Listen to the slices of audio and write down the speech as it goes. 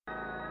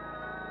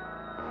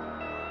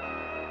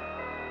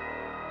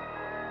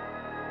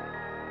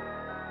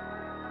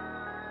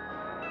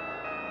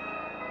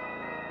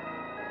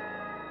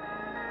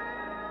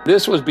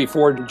This was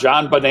before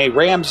John Benet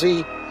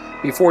Ramsey,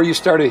 before you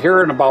started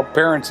hearing about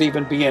parents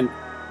even being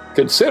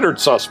considered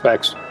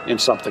suspects in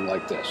something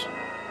like this.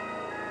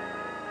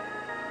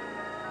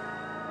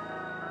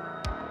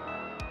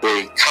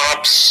 The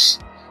cops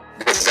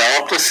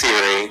developed a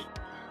theory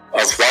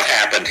of what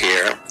happened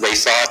here. They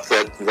thought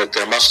that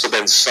there must have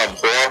been some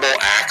horrible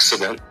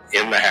accident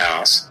in the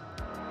house.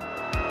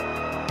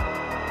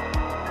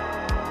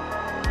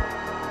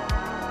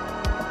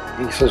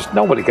 He says,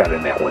 nobody got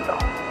in that window.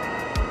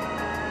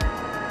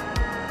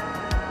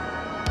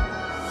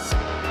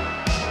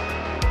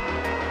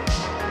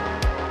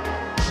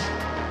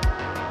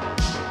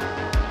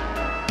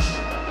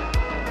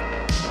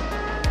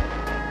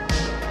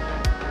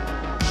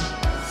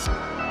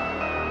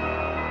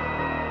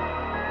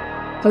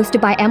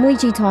 Hosted by Emily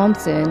G.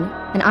 Thompson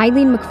and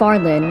Eileen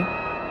McFarlane,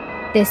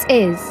 this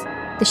is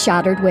The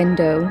Shattered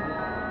Window.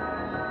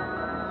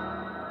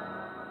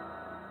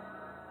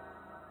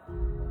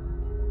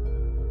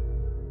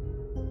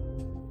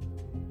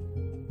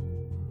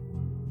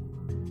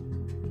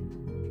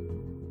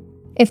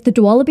 If the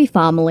Dwalaby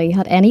family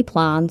had any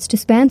plans to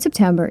spend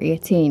September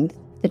 18th,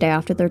 the day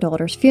after their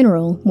daughter's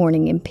funeral,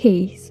 mourning in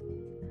peace,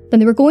 then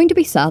they were going to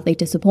be sadly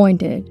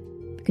disappointed,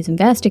 because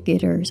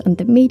investigators and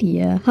the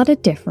media had a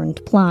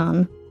different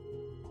plan.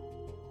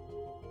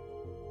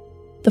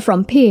 The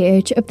front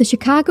page of the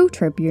Chicago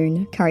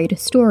Tribune carried a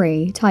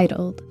story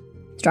titled,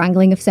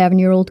 "Strangling of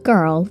 7-year-old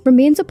Girl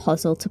Remains a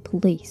Puzzle to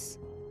Police."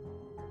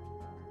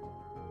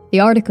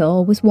 The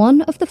article was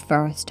one of the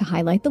first to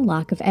highlight the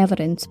lack of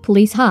evidence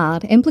police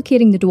had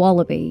implicating the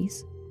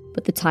Dwalabys,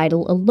 but the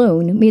title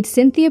alone made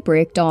Cynthia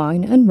break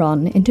down and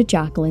run into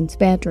Jacqueline's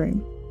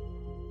bedroom.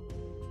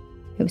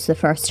 It was the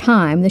first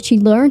time that she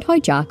learned how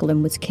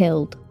Jacqueline was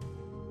killed.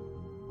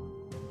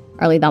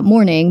 Early that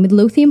morning,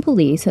 Midlothian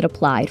police had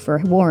applied for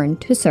a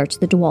warrant to search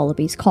the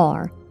Dwalabys'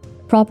 car,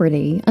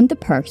 property, and the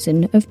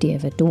person of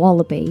David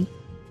Dwalaby.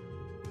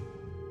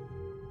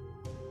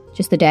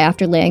 Just the day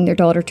after laying their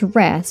daughter to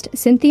rest,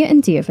 Cynthia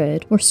and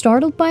David were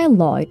startled by a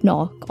loud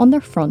knock on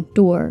their front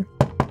door.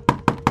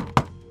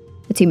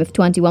 A team of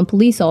 21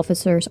 police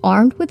officers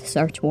armed with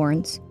search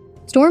warrants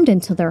stormed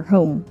into their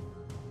home.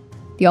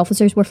 The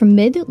officers were from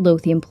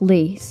Midlothian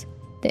Police,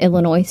 the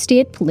Illinois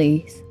State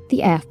Police,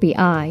 the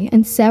FBI,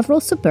 and several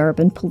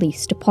suburban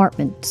police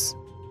departments.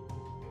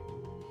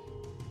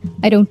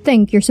 "I don't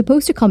think you're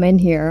supposed to come in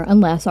here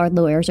unless our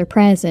lawyers are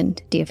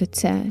present," David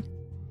said,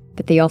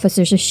 but the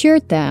officers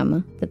assured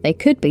them that they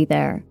could be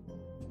there.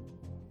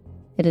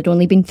 It had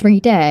only been 3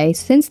 days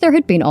since there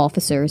had been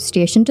officers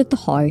stationed at the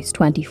house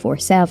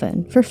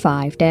 24/7 for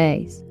 5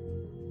 days.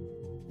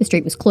 The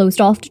street was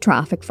closed off to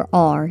traffic for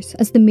hours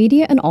as the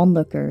media and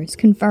onlookers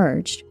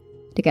converged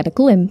to get a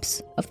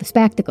glimpse of the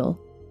spectacle.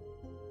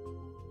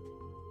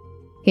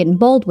 Hayden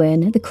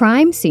Baldwin, the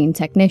crime scene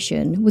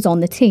technician, was on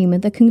the team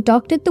that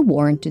conducted the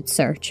warranted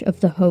search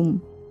of the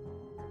home.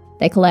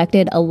 They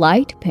collected a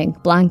light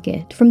pink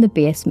blanket from the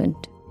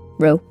basement,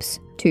 ropes,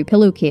 2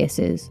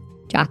 pillowcases,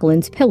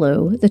 Jacqueline's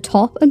pillow, the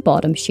top and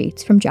bottom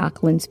sheets from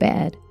Jacqueline's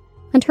bed,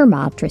 and her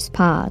mattress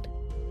pad.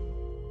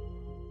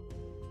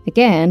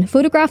 Again,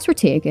 photographs were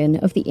taken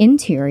of the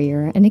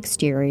interior and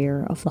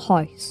exterior of the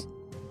house.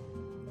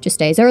 Just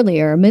days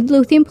earlier,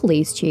 Midlothian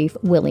Police Chief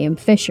William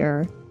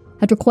Fisher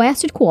had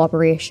requested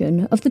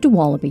cooperation of the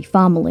Dwalaby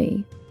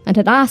family and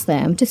had asked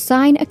them to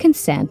sign a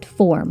consent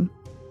form.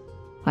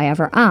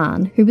 However,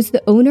 Anne, who was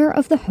the owner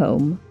of the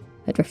home,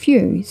 had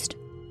refused,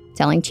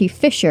 telling Chief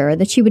Fisher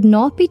that she would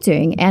not be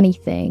doing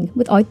anything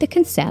without the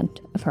consent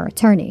of her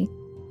attorney.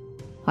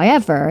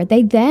 However,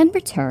 they then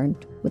returned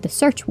with a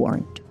search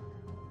warrant.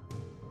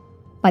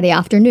 By the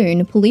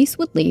afternoon, police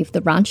would leave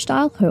the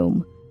ranch-style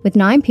home with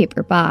 9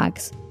 paper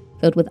bags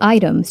filled with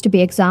items to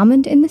be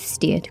examined in the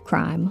state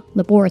crime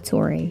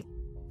laboratory,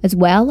 as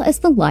well as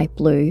the light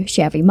blue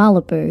Chevy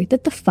Malibu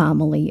that the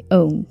family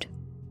owned.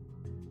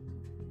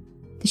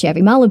 The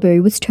Chevy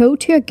Malibu was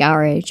towed to a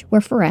garage where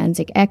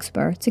forensic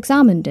experts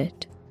examined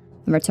it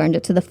and returned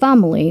it to the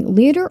family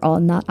later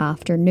on that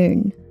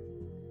afternoon.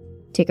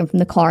 Taken from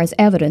the car as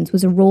evidence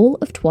was a roll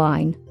of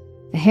twine,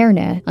 a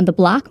hairnet, and the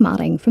black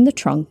matting from the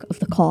trunk of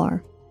the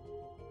car.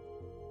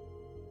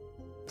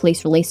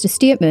 Police released a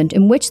statement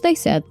in which they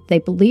said they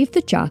believed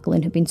that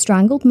Jacqueline had been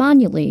strangled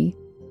manually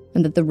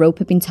and that the rope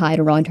had been tied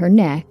around her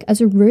neck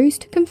as a ruse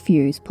to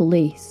confuse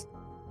police.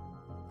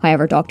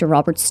 However, Dr.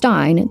 Robert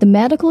Stein, the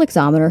medical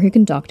examiner who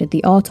conducted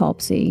the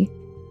autopsy,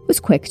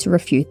 was quick to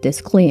refute this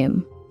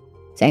claim,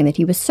 saying that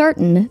he was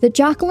certain that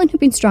Jacqueline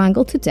had been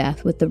strangled to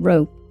death with the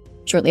rope.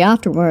 Shortly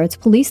afterwards,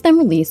 police then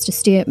released a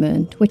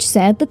statement which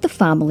said that the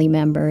family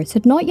members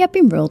had not yet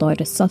been ruled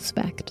out as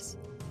suspects,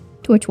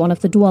 to which one of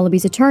the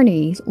Dwalaby's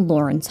attorneys,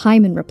 Lawrence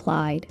Hyman,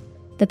 replied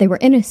that they were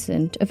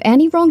innocent of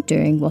any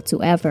wrongdoing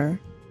whatsoever,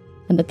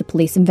 and that the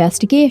police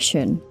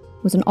investigation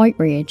was an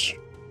outrage.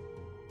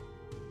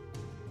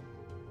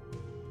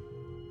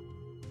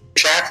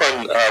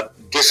 Jacqueline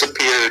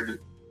disappeared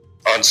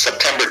on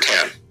September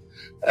 10th.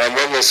 And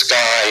when this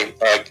guy,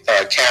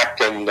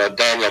 Captain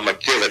Daniel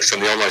McDivitt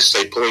from the Illinois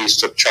State Police,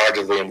 took charge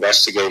of the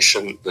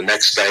investigation the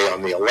next day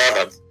on the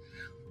 11th,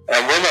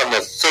 and when on the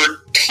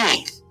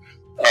 13th,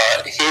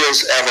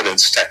 his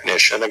evidence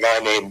technician, a guy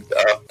named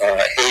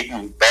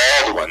Hayden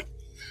Baldwin,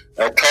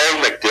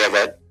 told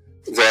McDivitt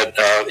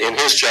that in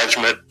his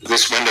judgment,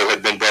 this window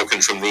had been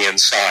broken from the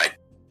inside.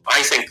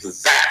 I think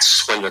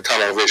that's when the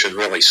tunnel vision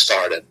really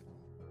started.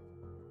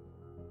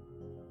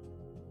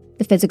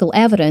 The physical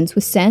evidence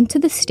was sent to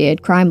the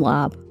State Crime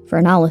Lab for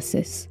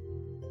analysis.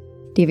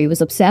 Davy was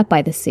upset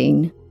by the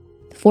scene.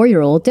 The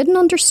 4-year-old didn't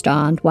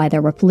understand why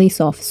there were police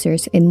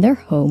officers in their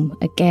home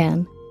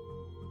again.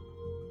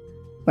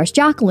 "Where's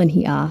Jacqueline?"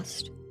 he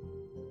asked.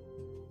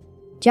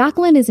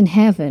 "Jacqueline is in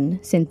heaven,"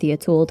 Cynthia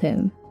told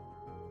him.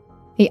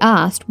 He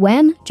asked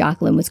when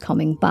Jacqueline was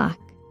coming back.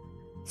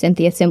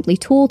 Cynthia simply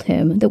told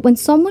him that when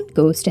someone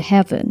goes to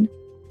heaven,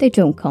 they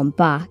don't come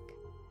back,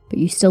 but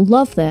you still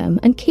love them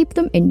and keep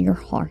them in your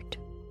heart.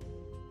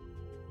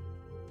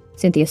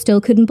 Cynthia still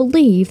couldn't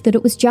believe that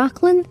it was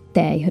Jacqueline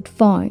they had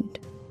found.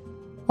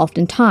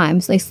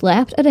 Oftentimes, they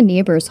slept at a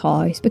neighbour's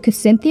house because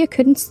Cynthia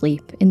couldn't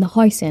sleep in the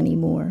house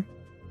anymore.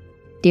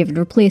 David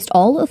replaced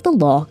all of the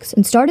locks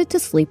and started to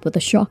sleep with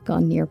a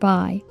shotgun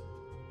nearby.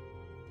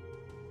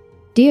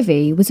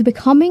 Davy was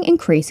becoming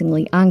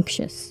increasingly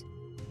anxious.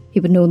 He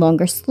would no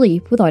longer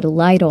sleep without a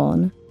light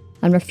on,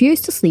 and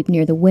refused to sleep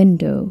near the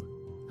window,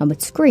 and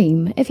would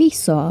scream if he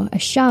saw a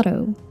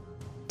shadow,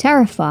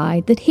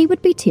 terrified that he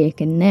would be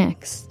taken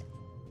next.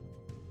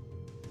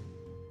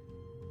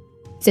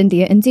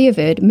 Cynthia and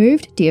David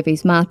moved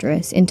Davy's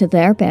mattress into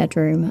their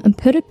bedroom and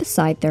put it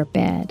beside their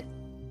bed.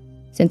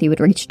 Cynthia would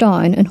reach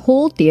down and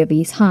hold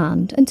Davy's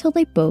hand until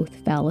they both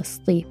fell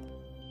asleep.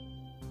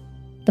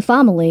 The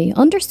family,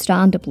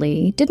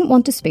 understandably, didn't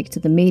want to speak to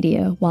the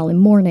media while in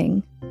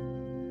mourning.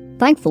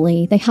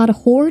 Thankfully, they had a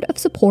horde of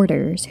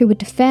supporters who would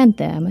defend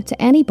them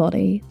to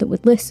anybody that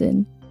would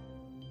listen.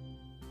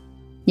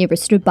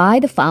 Neighbours stood by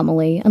the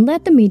family and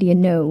let the media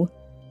know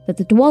that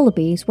the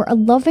Dwallabys were a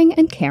loving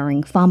and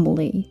caring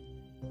family,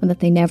 and that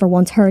they never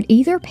once heard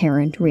either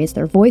parent raise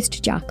their voice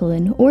to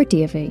Jacqueline or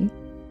Davy.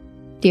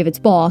 David's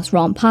boss,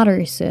 Ron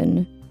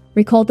Patterson,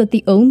 recalled that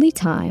the only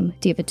time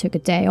David took a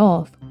day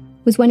off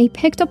was when he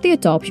picked up the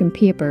adoption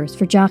papers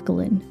for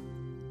Jacqueline,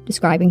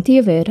 describing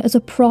David as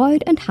a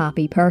proud and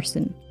happy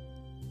person.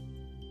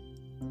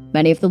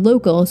 Many of the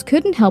locals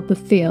couldn't help but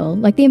feel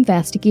like the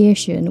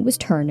investigation was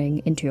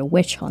turning into a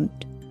witch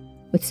hunt,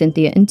 with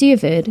Cynthia and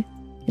David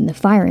in the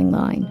firing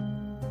line.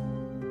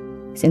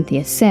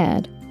 Cynthia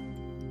said,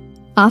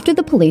 "After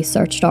the police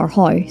searched our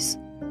house,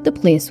 the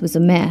place was a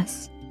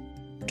mess.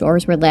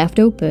 Drawers were left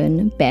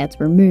open, beds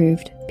were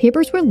moved,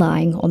 papers were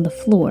lying on the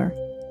floor.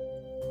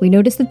 We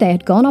noticed that they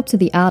had gone up to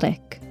the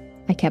attic.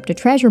 I kept a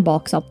treasure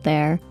box up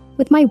there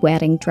with my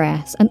wedding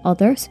dress and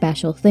other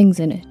special things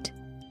in it.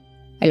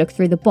 I looked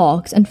through the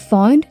box and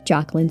found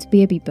Jacqueline's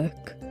baby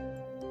book.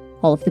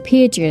 All of the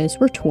pages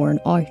were torn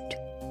out.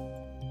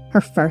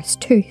 Her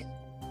first tooth,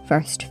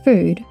 first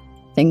food,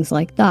 things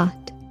like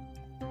that.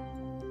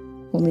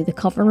 Only the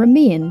cover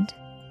remained.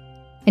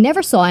 I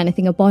never saw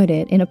anything about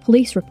it in a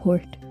police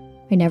report.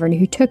 I never knew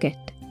who took it.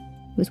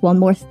 It was one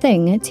more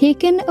thing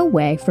taken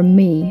away from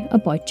me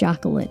about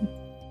Jacqueline."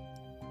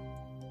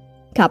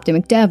 Captain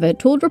McDivitt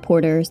told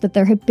reporters that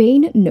there had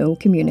been no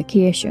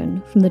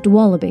communication from the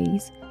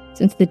Dwallabys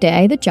since the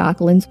day that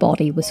Jacqueline's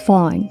body was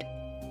found.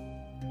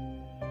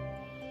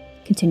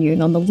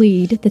 Continuing on the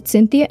lead that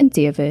Cynthia and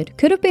David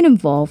could have been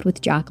involved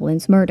with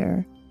Jacqueline's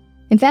murder,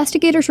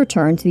 investigators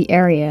returned to the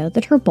area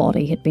that her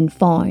body had been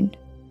found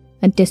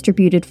and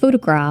distributed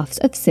photographs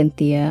of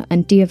Cynthia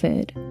and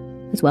David,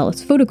 as well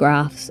as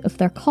photographs of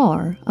their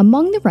car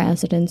among the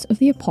residents of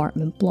the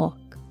apartment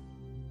block,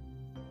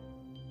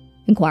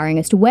 inquiring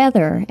as to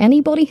whether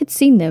anybody had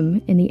seen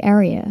them in the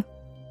area.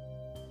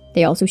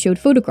 They also showed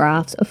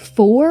photographs of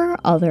 4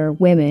 other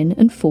women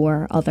and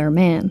 4 other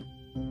men.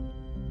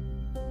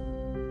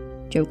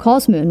 Joe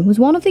Cosman was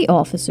one of the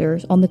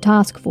officers on the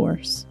task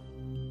force.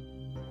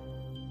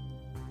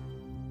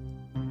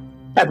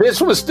 Yeah,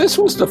 this was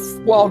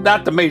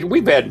not the major.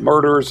 We've had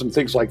murders and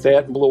things like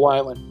that in Blue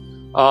Island,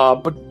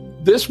 but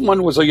this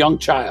one was a young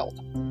child,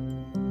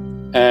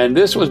 and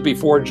this was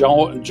before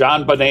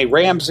John Benet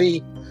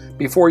Ramsey,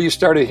 before you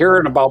started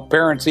hearing about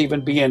parents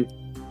even being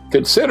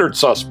considered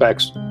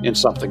suspects in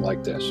something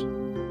like this.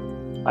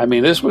 I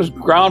mean, this was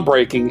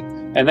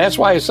groundbreaking, and that's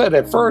why I said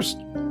at first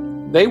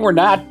they were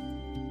not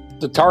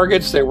the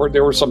targets. There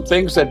were some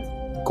things that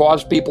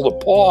caused people to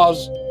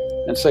pause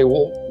and say,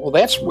 "Well,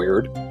 that's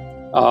weird,"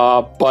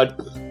 but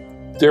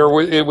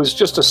it was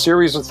just a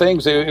series of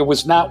things. It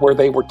was not where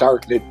they were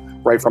targeted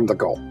right from the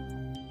go.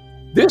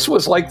 This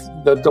was like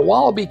the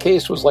Wallaby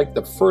case was like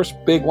the first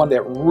big one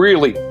that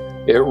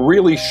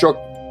really shook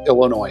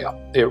Illinois up.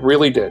 It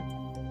really did,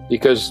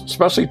 because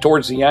especially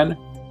towards the end,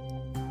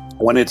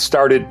 when it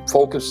started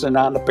focusing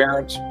on the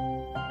parents,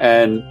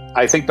 and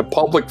I think the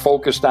public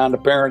focused on the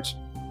parents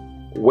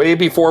way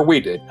before we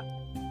did.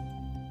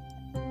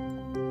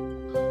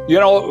 You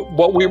know,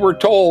 what we were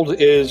told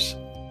is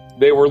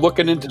They were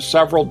looking into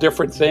several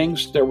different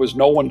things. There was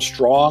no one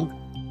strong.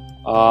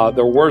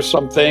 There were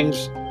some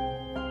things,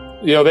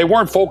 they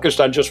weren't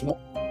focused on just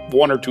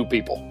one or two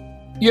people.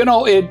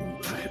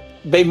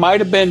 They might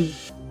have been,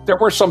 there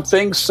were some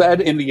things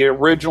said in the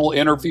original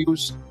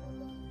interviews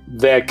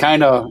that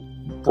kind of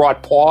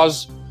brought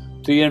pause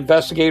to the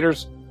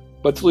investigators.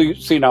 But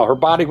see now, her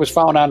body was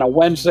found on a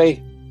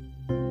Wednesday,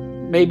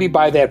 maybe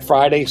by that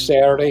Friday,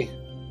 Saturday.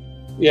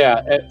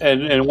 Yeah,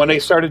 and when they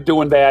started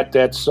doing that,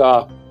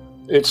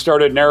 it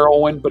started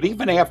narrowing. But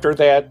even after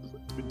that,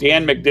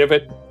 Dan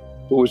McDivitt,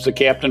 who was the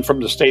captain from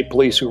the state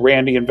police who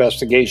ran the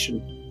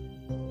investigation,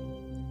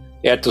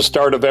 at the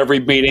start of every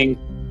meeting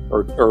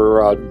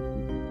or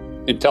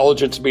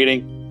intelligence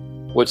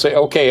meeting, would say,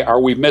 okay,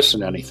 are we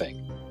missing anything?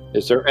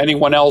 Is there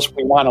anyone else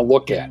we want to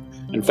look at?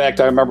 In fact,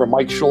 I remember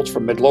Mike Schultz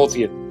from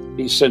Midlothian,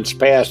 he's since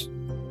passed,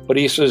 but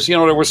he says,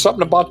 there was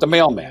something about the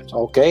mailman.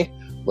 Okay,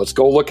 let's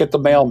go look at the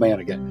mailman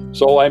again.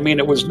 So,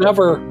 it was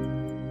never,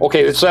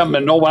 okay, it's them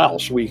and no one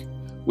else. We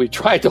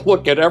tried to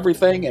look at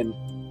everything, and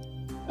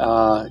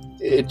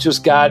it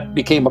just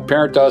became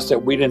apparent to us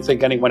that we didn't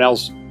think anyone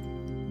else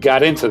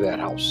got into that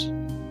house.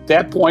 At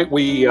that point,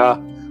 we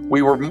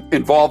were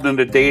involved in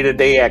the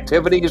day-to-day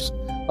activities.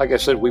 Like I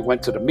said, we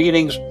went to the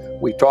meetings.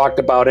 We talked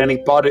about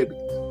anybody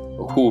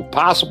who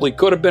possibly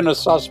could have been a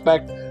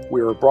suspect.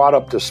 We were brought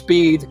up to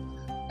speed,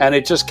 and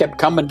it just kept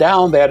coming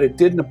down that it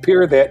didn't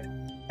appear that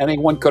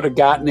anyone could have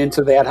gotten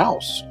into that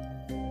house.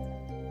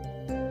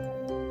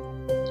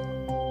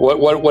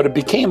 What it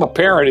became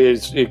apparent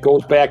is it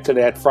goes back to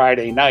that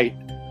Friday night.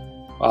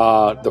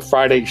 The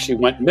Friday she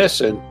went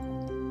missing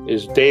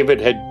is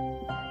David had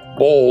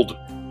bowled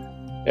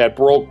at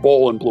Baroque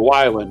Bowl in Blue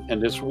Island,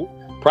 and this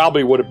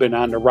probably would have been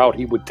on the route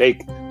he would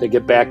take to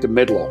get back to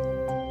Midlow.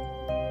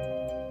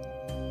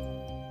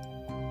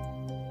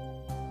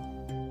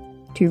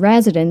 Two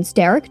residents,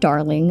 Derek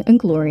Darling and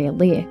Gloria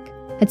Lake,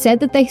 had said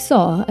that they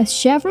saw a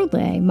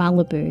Chevrolet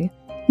Malibu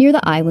near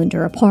the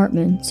Islander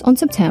apartments on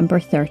September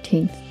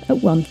 13th at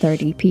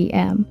 1:30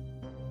 p.m.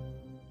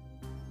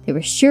 They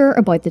were sure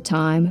about the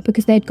time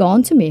because they had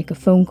gone to make a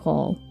phone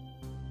call.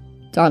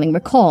 Darling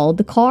recalled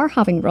the car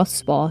having rust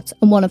spots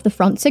and one of the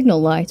front signal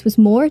lights was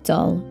more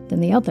dull than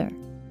the other.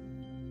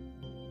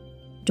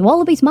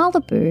 DeWallaby's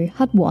Malibu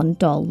had one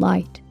dull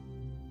light.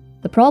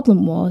 The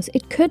problem was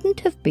it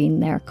couldn't have been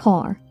their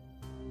car.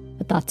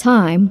 At that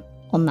time,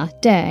 on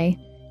that day,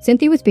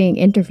 Cynthia was being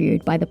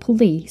interviewed by the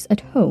police at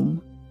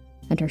home,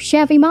 and her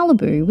Chevy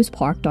Malibu was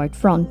parked out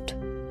front.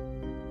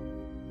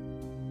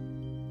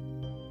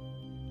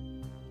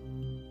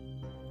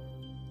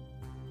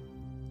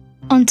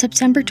 On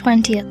September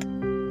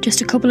 20th, just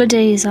a couple of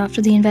days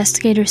after the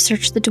investigators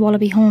searched the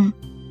DeWallaby home,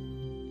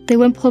 they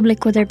went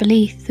public with their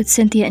belief that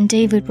Cynthia and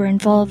David were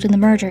involved in the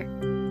murder.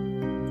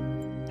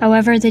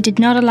 However, they did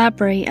not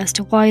elaborate as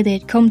to why they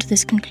had come to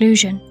this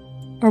conclusion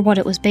or what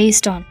it was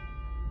based on.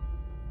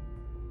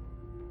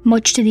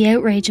 Much to the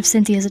outrage of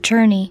Cynthia's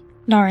attorney,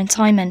 Lawrence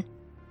Hyman,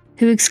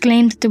 who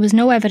exclaimed that there was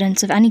no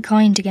evidence of any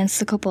kind against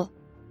the couple.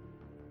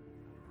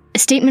 A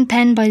statement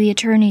penned by the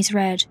attorneys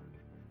read,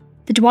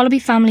 "The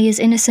DeWallaby family is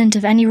innocent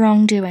of any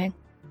wrongdoing.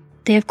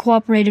 They have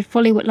cooperated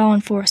fully with law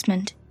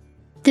enforcement.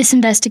 This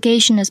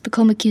investigation has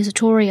become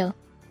accusatorial.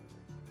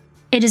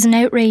 It is an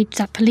outrage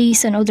that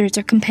police and others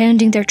are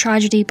compounding their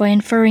tragedy by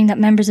inferring that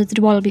members of the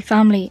DeWallaby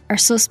family are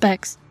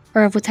suspects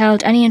or have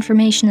withheld any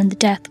information in the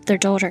death of their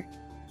daughter."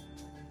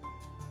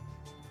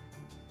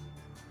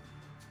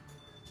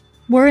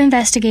 Were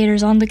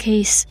investigators on the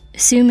case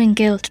assuming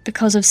guilt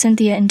because of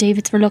Cynthia and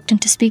David's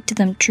reluctance to speak to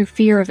them through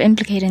fear of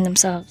implicating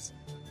themselves?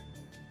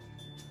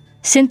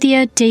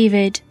 Cynthia,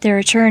 David, their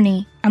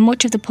attorney, and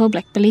much of the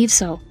public believe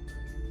so.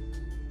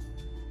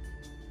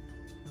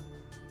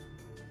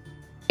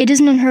 It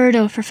isn't unheard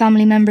of for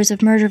family members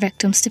of murder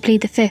victims to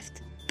plead the fifth,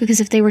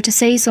 because if they were to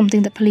say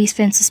something that police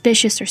found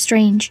suspicious or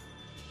strange,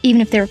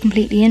 even if they were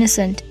completely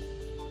innocent,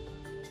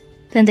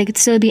 then they could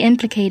still be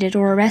implicated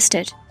or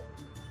arrested.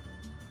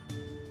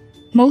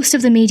 Most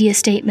of the media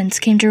statements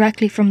came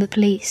directly from the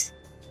police,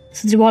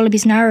 so the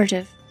DeWallaby's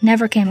narrative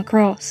never came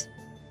across.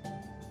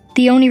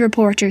 The only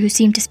reporter who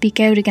seemed to speak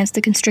out against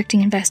the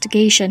constricting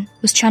investigation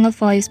was Channel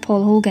 5's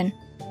Paul Hogan.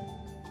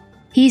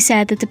 He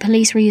said that the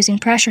police were using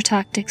pressure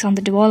tactics on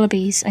the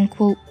DeWallabys and,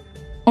 quote,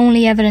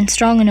 "only evidence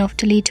strong enough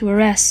to lead to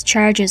arrests,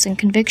 charges and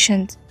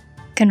convictions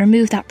can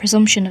remove that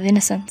presumption of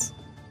innocence."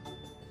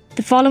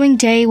 The following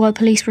day, while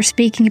police were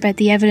speaking about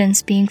the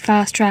evidence being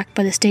fast-tracked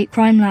by the State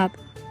Crime Lab,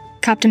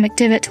 Captain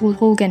McDivitt told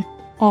Hogan,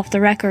 off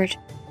the record,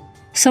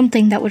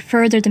 something that would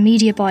further the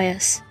media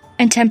bias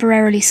and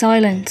temporarily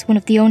silence one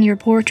of the only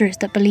reporters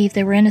that believed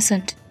they were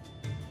innocent.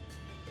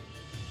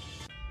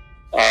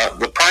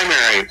 The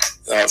primary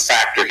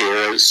factor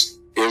here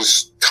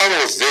is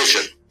tunnel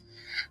vision.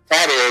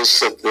 That is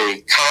that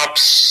the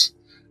cops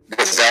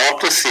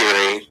developed a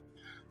theory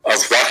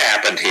of what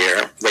happened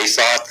here. They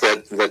thought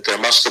that there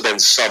must have been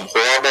some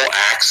horrible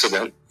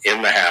accident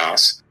in the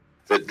house,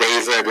 that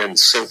David and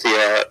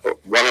Cynthia,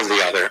 one or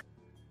the other,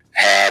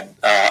 had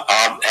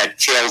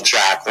killed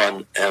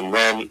Jacqueline, and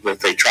then that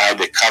they tried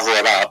to cover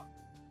it up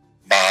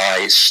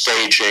by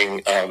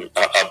staging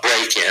a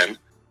break-in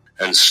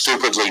and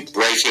stupidly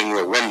breaking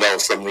the window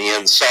from the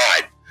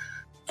inside.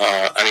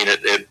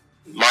 It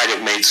might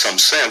have made some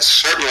sense.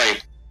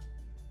 Certainly,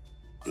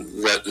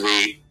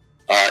 the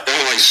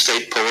Illinois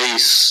State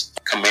Police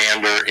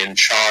commander in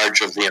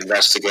charge of the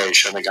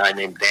investigation, a guy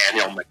named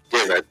Daniel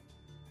McDivitt,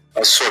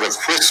 sort of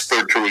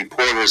whispered to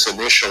reporters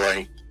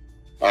initially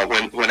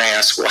when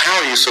asked, well,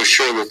 how are you so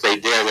sure that they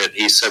did it?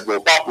 He said,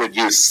 well, what would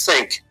you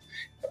think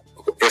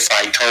if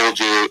I told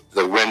you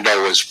the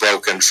window was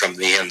broken from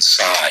the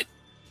inside?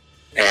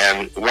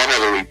 And one of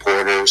the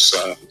reporters,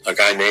 a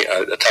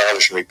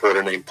television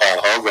reporter named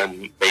Paul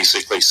Hogan,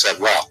 basically said,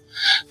 well,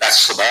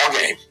 that's the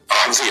ballgame.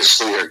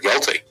 Obviously, they're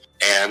guilty.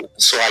 And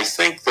so I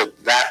think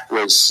that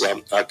was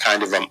a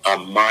kind of a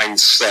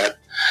mindset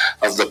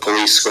of the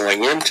police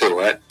going into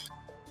it.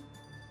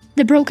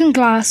 The broken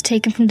glass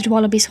taken from the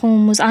Dwalabys'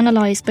 home was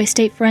analysed by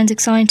state forensic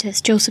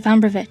scientist Joseph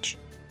Ambrovich,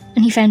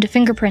 and he found a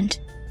fingerprint.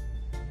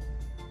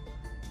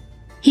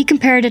 He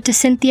compared it to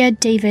Cynthia,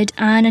 David,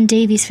 Anne and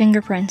Davy's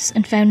fingerprints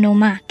and found no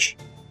match.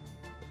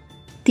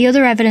 The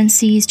other evidence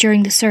seized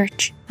during the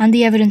search, and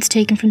the evidence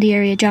taken from the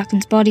area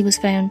Jacqueline's body was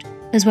found,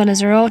 as well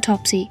as her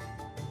autopsy,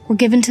 were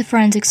given to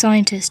forensic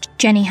scientist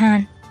Jenny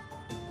Han.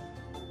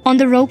 On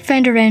the rope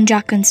found around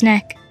Jacqueline's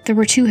neck, there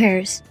were 2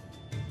 hairs.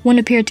 One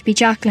appeared to be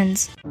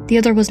Jacqueline's, the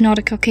other was not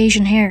a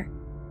Caucasian hair.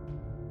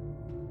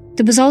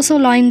 There was also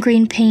lime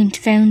green paint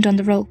found on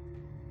the rope.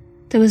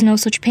 There was no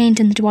such paint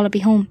in the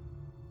Dwalaby home.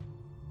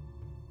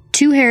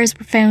 2 hairs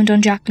were found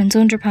on Jacqueline's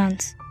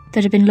underpants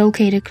that had been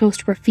located close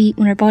to her feet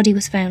when her body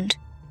was found.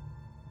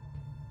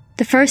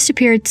 The first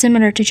appeared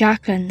similar to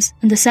Jacqueline's,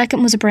 and the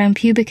second was a brown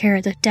pubic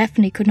hair that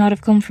definitely could not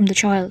have come from the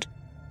child.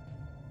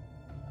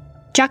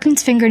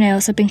 Jacqueline's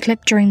fingernails had been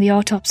clipped during the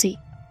autopsy,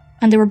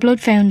 and there were blood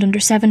found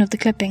under 7 of the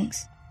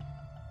clippings.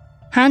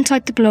 Han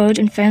typed the blood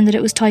and found that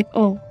it was type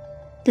O,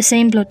 the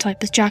same blood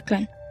type as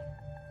Jacqueline.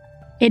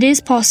 It is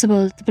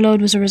possible that the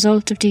blood was a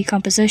result of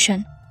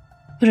decomposition,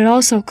 but it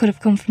also could have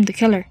come from the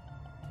killer.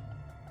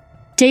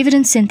 David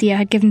and Cynthia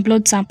had given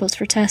blood samples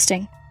for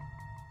testing.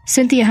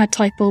 Cynthia had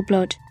type O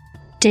blood,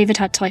 David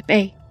had type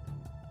A.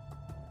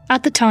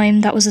 At the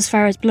time, that was as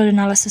far as blood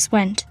analysis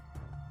went,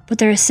 but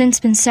there has since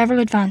been several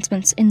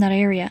advancements in that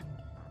area.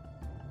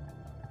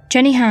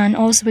 Jenny Han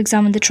also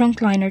examined the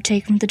trunk liner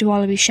taken from the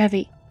Dwalaby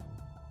Chevy.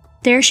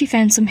 There she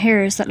found some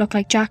hairs that looked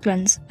like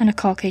Jacqueline's and a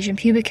Caucasian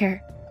pubic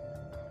hair.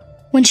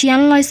 When she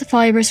analysed the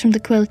fibres from the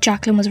quilt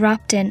Jacqueline was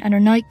wrapped in and her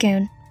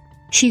nightgown,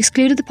 she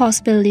excluded the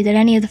possibility that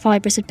any of the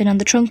fibres had been on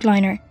the trunk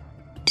liner,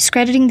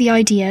 discrediting the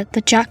idea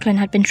that Jacqueline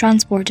had been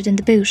transported in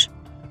the boot.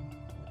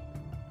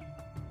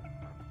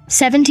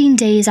 17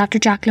 days after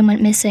Jacqueline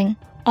went missing,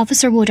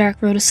 Officer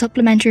Woodark wrote a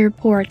supplementary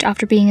report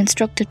after being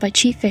instructed by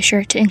Chief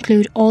Fisher to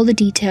include all the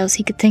details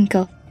he could think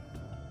of.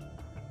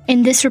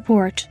 In this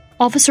report,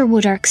 Officer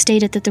Woodark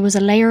stated that there was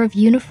a layer of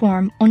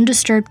uniform,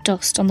 undisturbed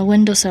dust on the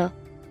windowsill.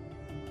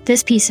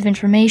 This piece of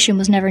information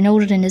was never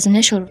noted in his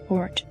initial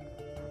report.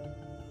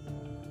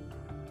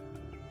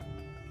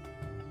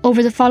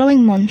 Over the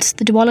following months,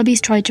 the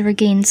Dwalabys tried to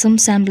regain some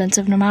semblance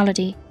of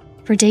normality,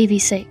 for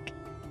Davy's sake.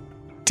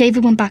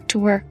 David went back to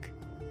work.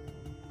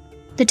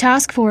 The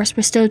task force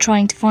were still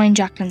trying to find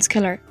Jacqueline's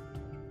killer.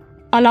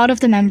 A lot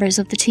of the members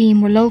of the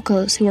team were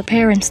locals who were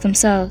parents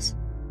themselves.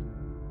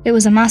 It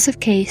was a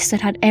massive case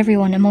that had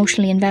everyone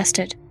emotionally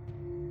invested.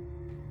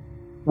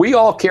 We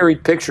all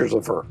carried pictures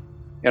of her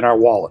in our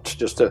wallets.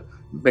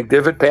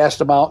 McDivitt passed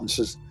them out and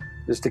says,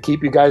 just to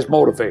keep you guys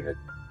motivated.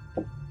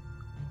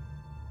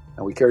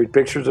 And we carried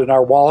pictures in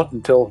our wallet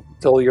until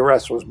the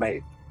arrest was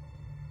made.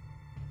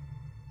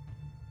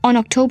 On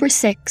October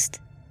 6th,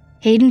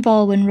 Hayden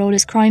Baldwin wrote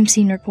his crime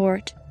scene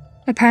report,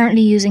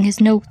 apparently using his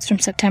notes from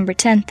September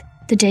 10th,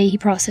 the day he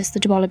processed the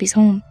Dwalabys'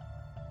 home.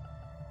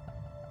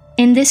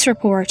 In this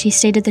report, he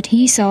stated that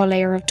he saw a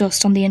layer of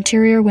dust on the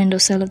interior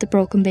windowsill of the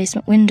broken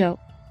basement window,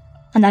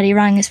 and that he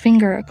ran his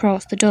finger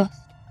across the dust.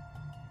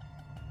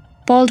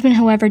 Baldwin,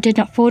 however, did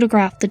not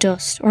photograph the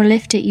dust or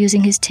lift it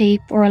using his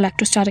tape or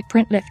electrostatic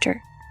print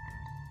lifter,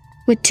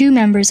 with 2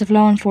 members of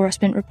law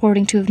enforcement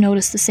reporting to have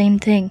noticed the same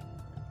thing,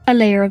 a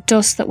layer of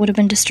dust that would have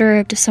been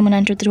disturbed if someone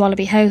entered the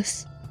Dwalaby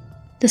house.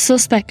 The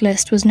suspect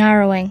list was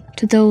narrowing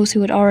to those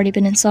who had already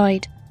been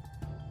inside.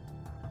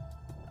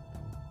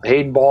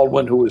 Hayden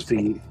Baldwin, who was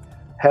the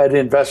head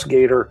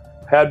investigator,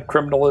 head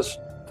criminalist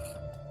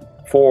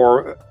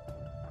for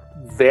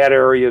that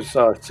area's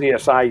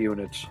CSI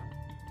units,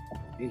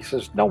 he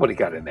says, nobody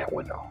got in that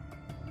window.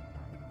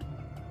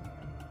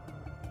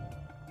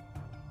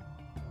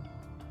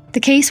 The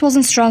case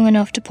wasn't strong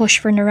enough to push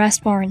for an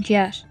arrest warrant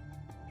yet.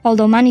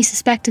 Although many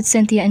suspected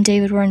Cynthia and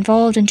David were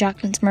involved in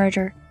Jacqueline's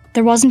murder,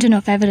 there wasn't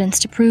enough evidence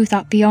to prove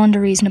that beyond a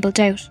reasonable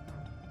doubt.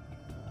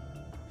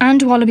 Anne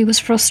Dwalaby was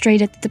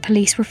frustrated that the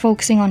police were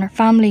focusing on her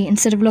family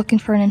instead of looking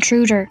for an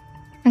intruder,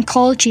 and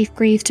called Chief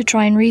Greaves to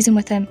try and reason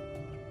with him.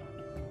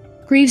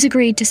 Greaves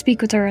agreed to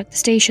speak with her at the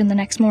station the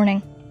next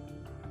morning.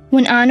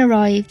 When Anne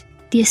arrived,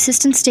 the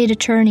Assistant State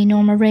Attorney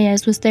Norma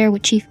Reyes was there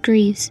with Chief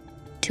Greaves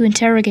to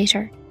interrogate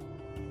her.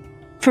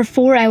 For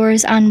 4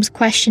 hours, Anne was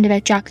questioned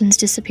about Jacqueline's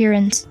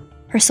disappearance,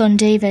 her son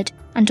David,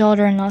 and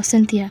daughter-in-law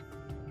Cynthia.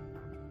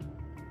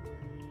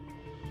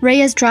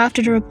 Reyes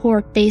drafted a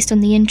report based on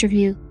the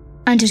interview,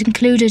 and it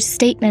included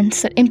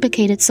statements that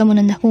implicated someone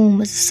in the home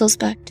as a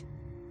suspect.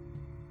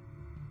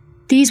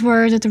 These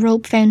were that the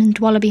rope found in the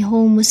Dwallaby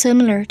home was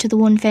similar to the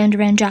one found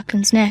around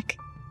Jacqueline's neck,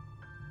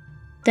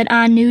 that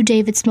Anne knew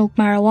David smoked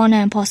marijuana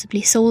and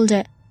possibly sold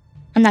it,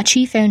 and that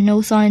she found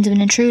no signs of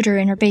an intruder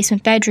in her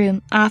basement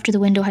bedroom after the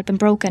window had been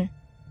broken.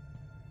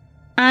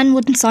 Anne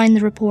wouldn't sign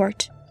the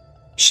report.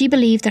 She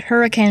believed that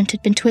her account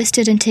had been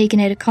twisted and taken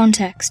out of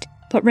context,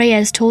 but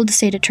Reyes told the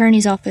state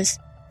attorney's office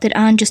that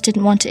Anne just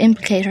didn't want to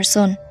implicate her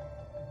son.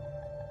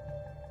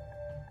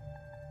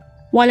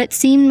 While it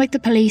seemed like the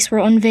police were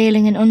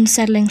unveiling an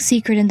unsettling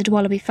secret in the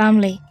Dwallaby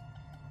family,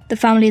 the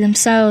family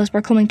themselves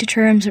were coming to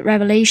terms with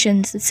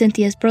revelations that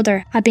Cynthia's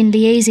brother had been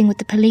liaising with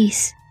the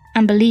police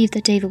and believed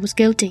that David was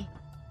guilty.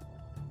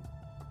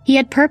 He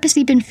had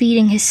purposely been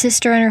feeding his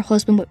sister and her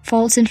husband with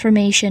false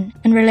information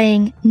and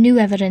relaying new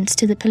evidence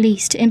to the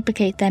police to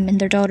implicate them in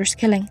their daughter's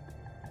killing.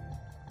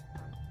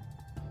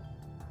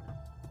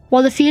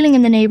 While the feeling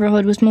in the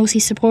neighbourhood was mostly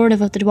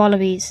supportive of the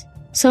Dwallabys,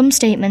 some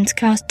statements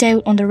cast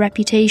doubt on their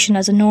reputation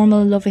as a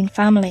normal, loving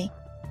family.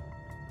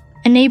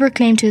 A neighbour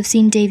claimed to have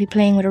seen Davy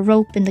playing with a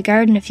rope in the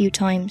garden a few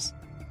times.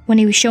 When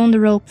he was shown the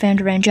rope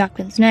found around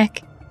Jacqueline's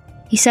neck,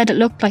 he said it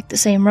looked like the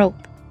same rope.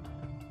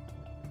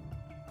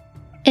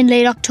 In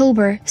late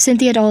October,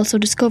 Cynthia had also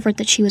discovered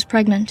that she was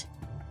pregnant.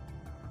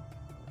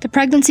 The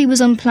pregnancy was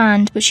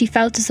unplanned, but she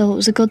felt as though it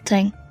was a good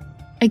thing,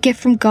 a gift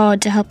from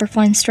God to help her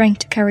find strength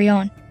to carry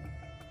on.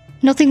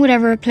 Nothing would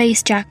ever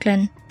replace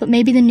Jacqueline, but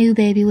maybe the new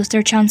baby was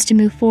their chance to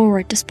move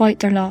forward despite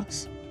their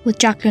loss, with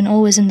Jacqueline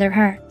always in their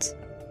hearts.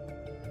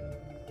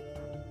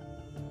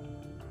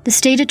 The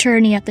state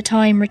attorney at the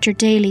time, Richard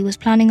Daly, was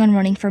planning on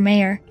running for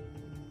mayor,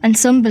 and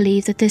some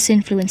believe that this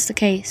influenced the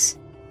case.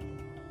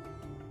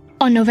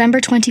 On November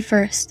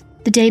 21st,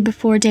 the day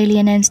before Daly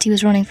announced he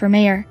was running for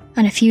mayor,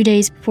 and a few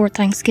days before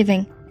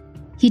Thanksgiving,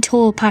 he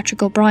told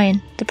Patrick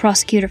O'Brien, the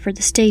prosecutor for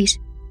the state,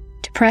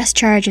 to press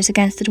charges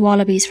against the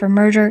Dwallabys for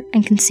murder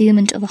and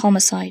concealment of a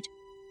homicide.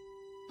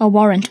 A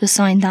warrant was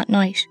signed that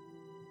night.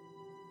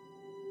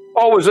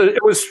 Oh,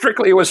 it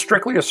was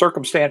strictly a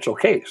circumstantial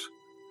case,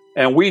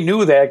 and we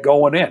knew that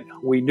going in.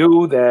 We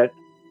knew that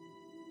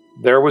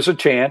there was a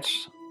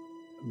chance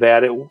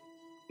that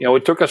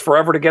it took us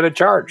forever to get it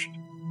charged.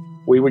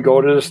 We would go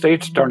to the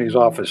state's attorney's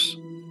office,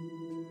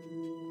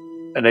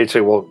 and they'd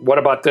say, "Well, what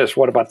about this?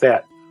 What about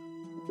that?"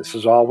 This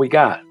is all we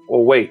got.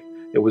 Well, wait.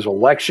 It was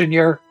election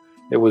year.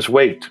 It was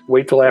wait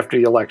till after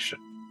the election.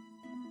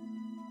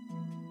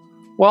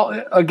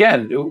 Well,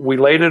 again, we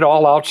laid it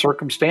all out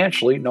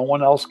circumstantially. No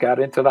one else got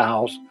into the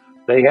house.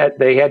 They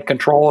had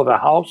control of the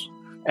house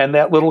and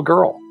that little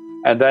girl.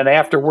 And then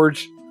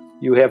afterwards,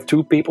 you have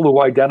two people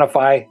who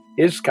identify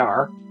his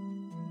car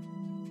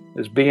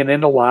as being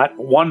in the lot,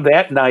 one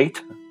that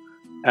night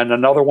and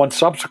another one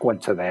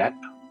subsequent to that.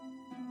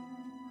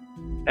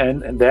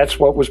 And that's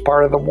what was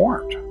part of the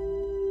warrant.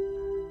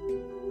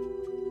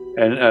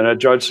 And a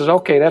judge says,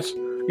 okay, that's,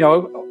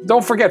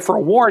 don't forget, for a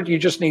warrant, you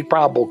just need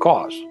probable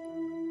cause.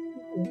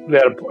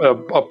 That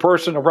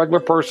a regular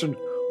person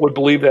would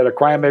believe that a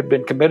crime had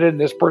been committed and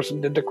this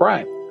person did the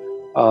crime.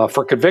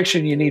 For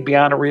conviction, you need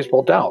beyond a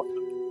reasonable doubt.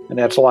 And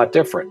that's a lot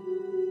different.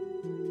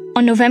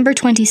 On November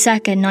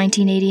 22nd,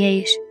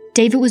 1988,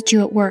 David was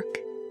due at work.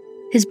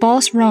 His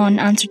boss, Ron,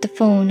 answered the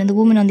phone and the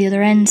woman on the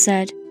other end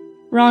said,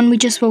 "Ron, we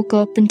just woke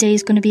up and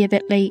Dave's going to be a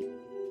bit late."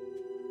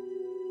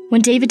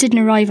 When David didn't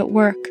arrive at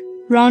work,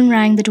 Ron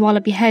rang the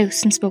Dwallaby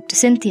house and spoke to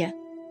Cynthia.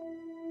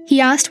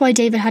 He asked why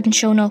David hadn't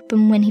shown up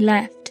and when he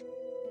left.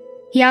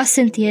 He asked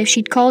Cynthia if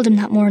she'd called him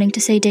that morning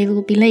to say David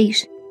would be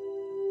late.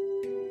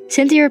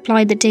 Cynthia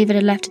replied that David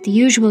had left at the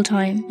usual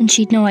time and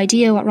she'd no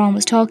idea what Ron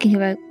was talking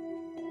about.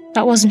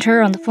 That wasn't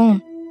her on the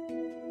phone.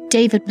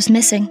 David was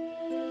missing.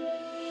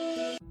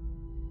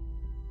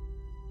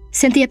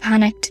 Cynthia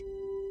panicked.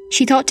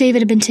 She thought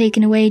David had been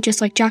taken away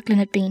just like Jacqueline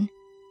had been.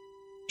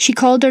 She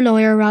called their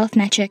lawyer, Ralph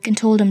Metchick, and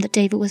told him that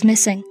David was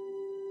missing.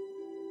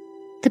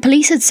 The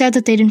police had said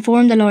that they'd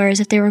informed the lawyers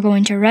that they were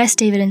going to arrest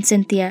David and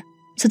Cynthia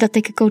so that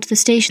they could go to the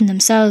station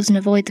themselves and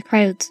avoid the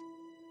crowds.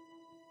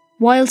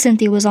 While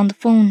Cynthia was on the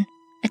phone,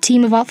 a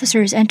team of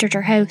officers entered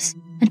her house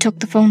and took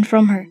the phone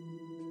from her.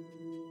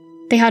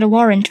 They had a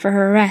warrant for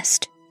her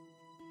arrest.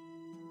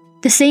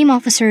 The same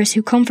officers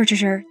who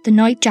comforted her the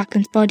night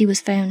Jacqueline's body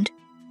was found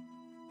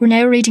were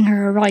now reading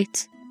her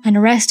rights and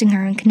arresting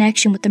her in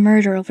connection with the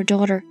murder of her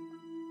daughter.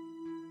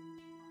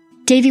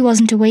 Davy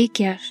wasn't awake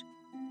yet.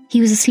 He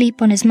was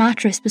asleep on his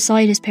mattress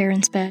beside his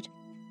parents' bed.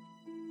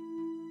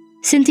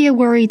 Cynthia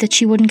worried that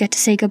she wouldn't get to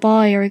say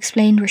goodbye or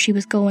explain where she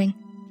was going.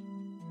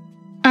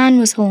 Anne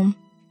was home,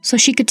 so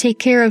she could take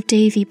care of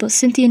Davy, but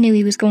Cynthia knew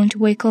he was going to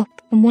wake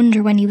up and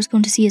wonder when he was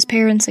going to see his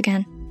parents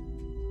again.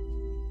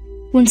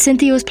 When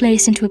Cynthia was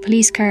placed into a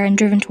police car and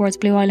driven towards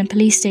Blue Island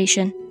Police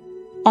Station,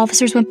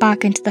 officers went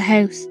back into the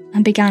house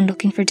and began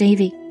looking for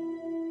Davy.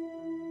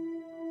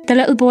 The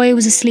little boy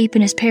was asleep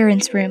in his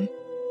parents' room.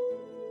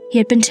 He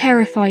had been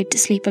terrified to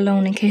sleep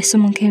alone in case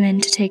someone came in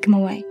to take him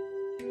away.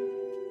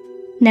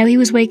 Now he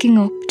was waking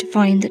up to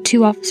find that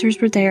 2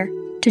 officers were there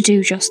to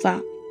do just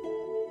that.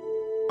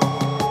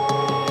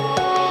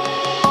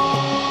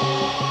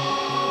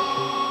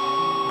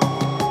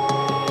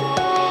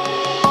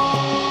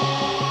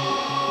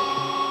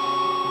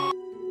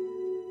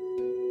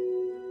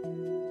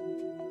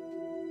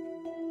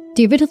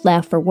 David had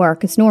left for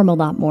work as normal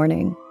that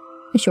morning.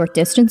 A short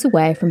distance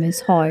away from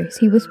his house,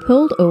 he was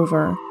pulled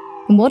over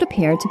in what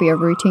appeared to be a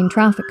routine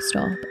traffic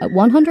stop at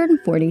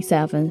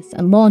 147th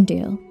and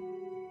Lawndale.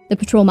 The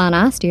patrolman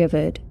asked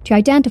David to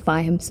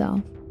identify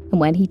himself, and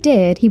when he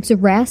did, he was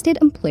arrested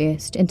and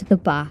placed into the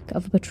back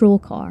of a patrol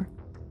car.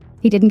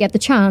 He didn't get the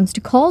chance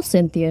to call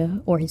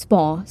Cynthia or his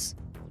boss.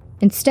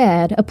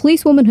 Instead, a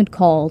policewoman had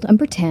called and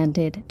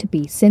pretended to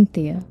be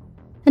Cynthia,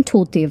 and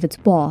told David's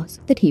boss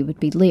that he would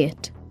be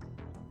late.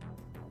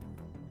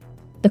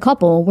 The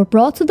couple were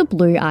brought to the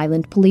Blue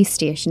Island police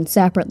station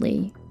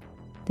separately.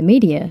 The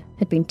media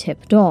had been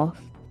tipped off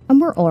and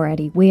were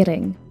already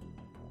waiting.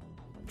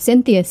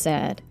 Cynthia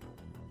said,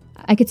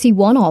 "I could see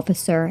one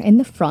officer in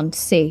the front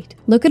seat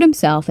look at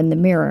himself in the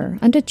mirror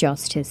and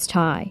adjust his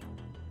tie.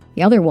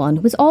 The other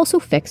one was also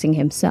fixing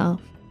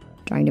himself,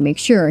 trying to make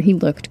sure he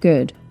looked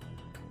good.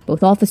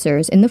 Both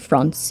officers in the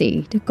front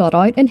seat got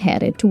out and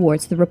headed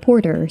towards the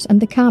reporters and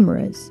the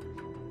cameras.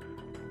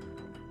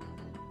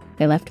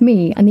 They left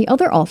me and the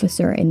other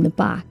officer in the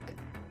back.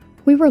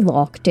 We were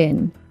locked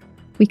in.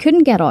 We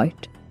couldn't get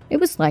out. It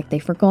was like they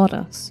forgot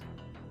us.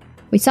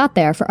 We sat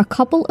there for a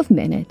couple of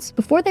minutes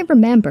before they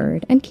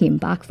remembered and came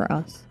back for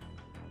us.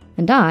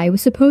 And I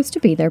was supposed to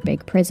be their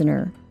big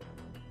prisoner."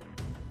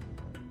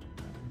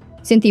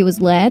 Cynthia was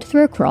led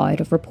through a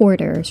crowd of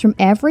reporters from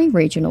every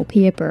regional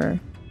paper,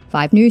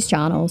 5 news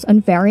channels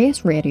and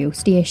various radio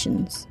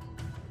stations.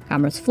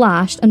 Cameras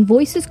flashed and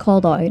voices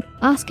called out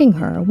asking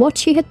her what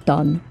she had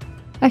done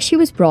as she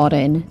was brought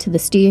in to the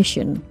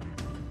station.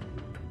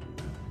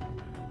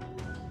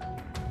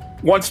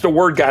 Once the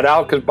word got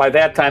out, because by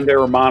that time they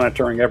were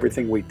monitoring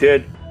everything we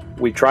did,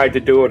 we tried to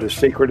do it as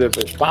secretive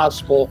as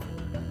possible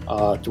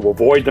to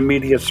avoid the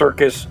media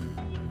circus.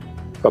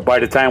 But by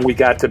the time we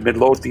got to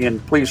Midlothian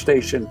police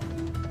station,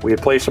 we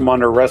had placed them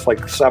under arrest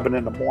like 7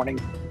 in the morning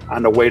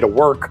on the way to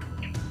work.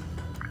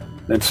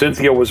 Then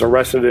Cynthia was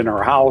arrested in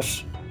her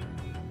house.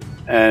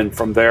 And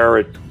from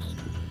there,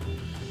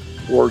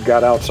 word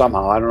got out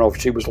somehow. I don't know if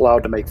she was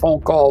allowed to make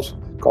phone calls,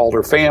 called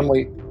her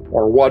family,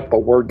 or what, but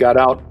word got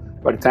out.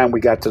 By the time we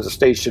got to the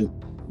station,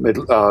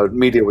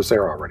 media was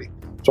there already.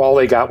 So all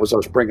they got was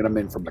us bringing them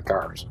in from the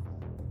cars.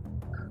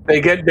 They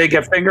get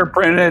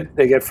fingerprinted.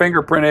 They get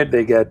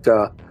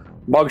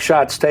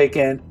mugshots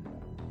taken.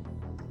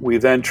 We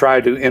then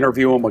tried to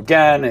interview him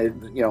again.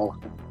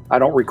 I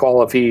don't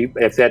recall if he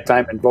at that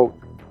time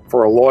invoked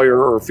for a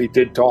lawyer or if he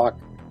did talk.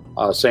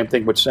 Same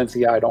thing with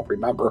Cynthia. I don't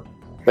remember.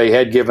 They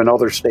had given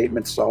other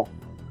statements, though.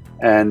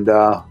 And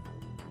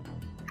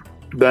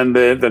then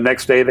the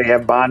next day they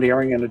have bond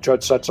hearing and the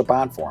judge sets a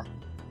bond for him.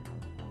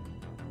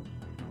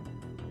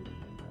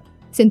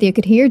 Cynthia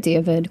could hear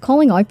David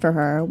calling out for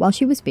her while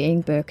she was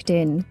being booked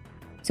in,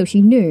 so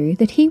she knew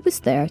that he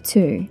was there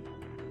too.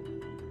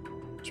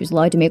 She was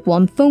allowed to make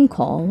one phone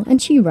call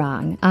and she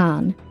rang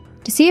Anne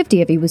to see if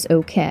Davy was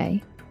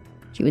okay.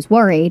 She was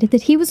worried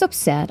that he was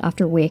upset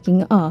after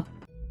waking up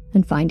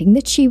and finding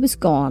that she was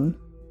gone.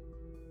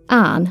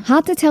 Anne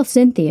had to tell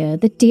Cynthia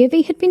that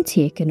Davy had been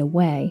taken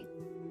away,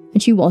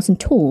 and she wasn't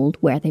told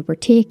where they were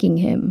taking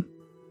him.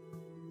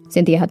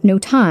 Cynthia had no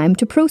time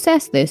to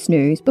process this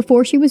news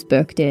before she was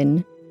booked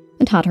in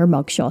and had her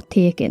mugshot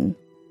taken.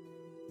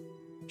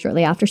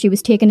 Shortly after she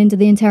was taken into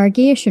the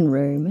interrogation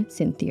room,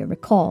 Cynthia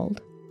recalled.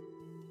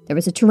 There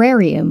was a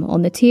terrarium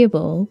on the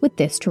table with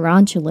this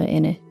tarantula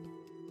in it.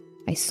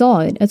 I saw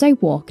it as I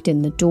walked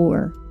in the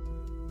door.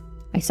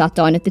 I sat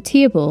down at the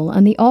table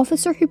and the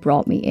officer who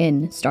brought me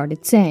in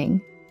started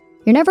saying,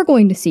 "You're never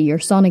going to see your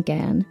son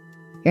again.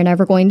 You're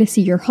never going to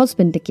see your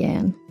husband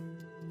again.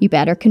 You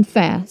better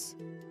confess.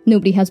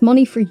 Nobody has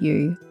money for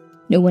you.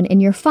 No one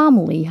in your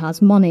family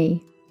has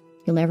money.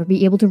 You'll never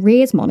be able to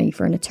raise money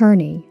for an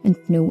attorney, and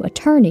no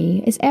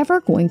attorney is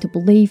ever going to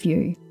believe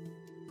you."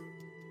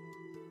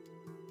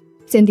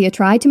 Cynthia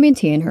tried to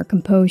maintain her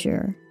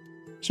composure.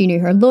 She knew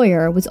her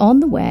lawyer was on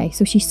the way,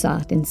 so she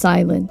sat in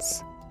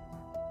silence.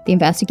 The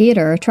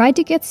investigator tried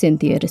to get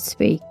Cynthia to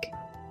speak.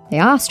 They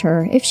asked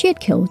her if she had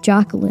killed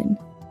Jacqueline.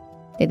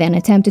 They then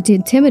attempted to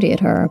intimidate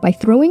her by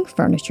throwing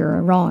furniture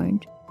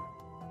around.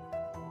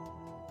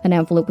 An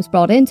envelope was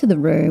brought into the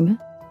room.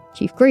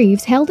 Chief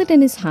Greaves held it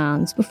in his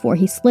hands before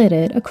he slid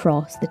it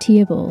across the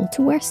table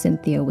to where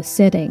Cynthia was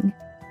sitting.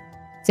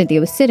 Cynthia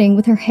was sitting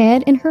with her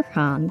head in her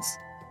hands,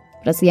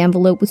 but as the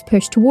envelope was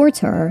pushed towards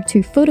her,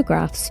 2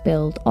 photographs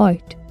spilled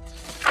out,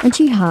 and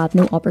she had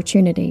no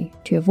opportunity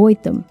to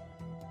avoid them.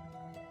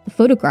 The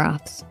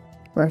photographs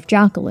were of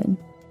Jacqueline,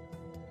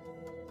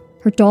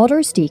 her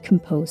daughter's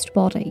decomposed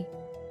body.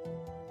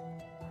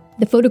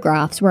 The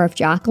photographs were of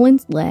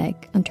Jacqueline's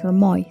leg and her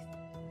mouth.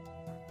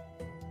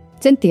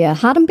 Cynthia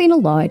hadn't been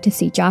allowed to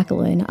see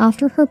Jacqueline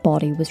after her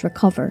body was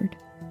recovered.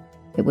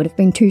 It would have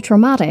been too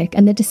traumatic,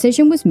 and the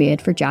decision was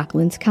made for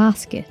Jacqueline's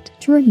casket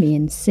to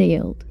remain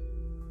sealed.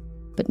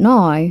 But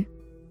now,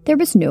 there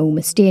was no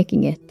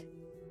mistaking it.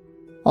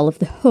 All of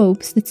the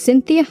hopes that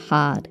Cynthia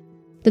had,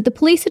 that the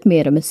police had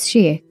made a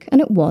mistake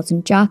and it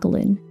wasn't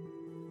Jacqueline,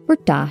 were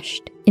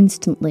dashed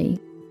instantly.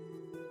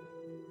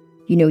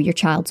 You know your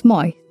child's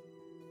mouth.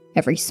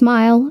 Every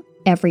smile,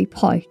 every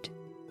pout,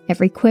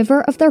 every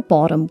quiver of their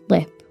bottom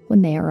lip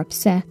when they are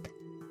upset.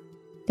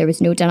 There was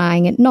no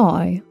denying it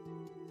now.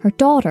 Her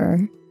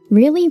daughter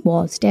really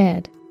was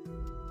dead.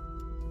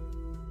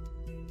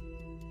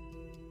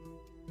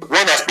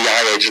 One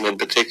FBI agent in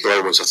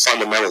particular was a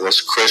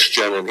fundamentalist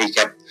Christian, and he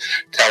kept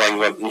telling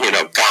them,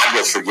 God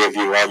will forgive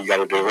you. All you got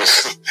to do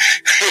is,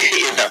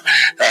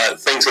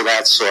 things of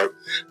that sort.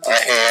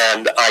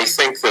 And I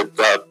think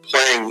that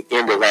playing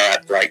into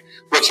that, like,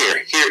 look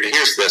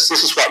here's this.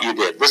 This is what you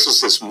did. This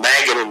is this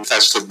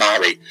maggot-infested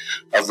body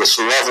of this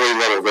lovely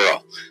little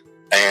girl,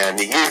 and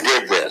you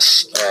did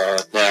this.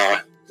 Now,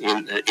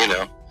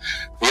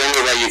 the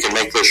only way you can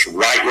make this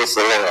right with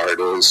the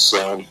Lord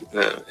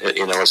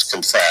is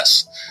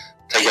confess.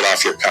 Take it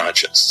off your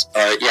conscience.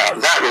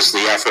 That was the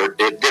effort.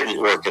 It didn't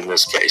work in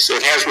this case.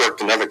 It has worked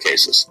in other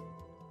cases.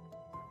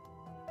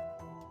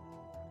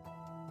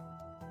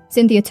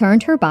 Cynthia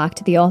turned her back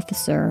to the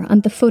officer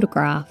and the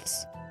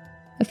photographs.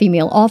 A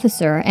female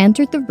officer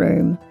entered the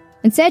room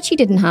and said she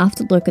didn't have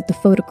to look at the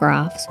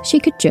photographs, she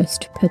could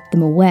just put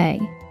them away.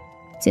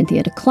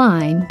 Cynthia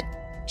declined.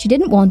 She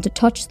didn't want to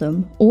touch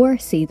them or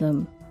see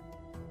them.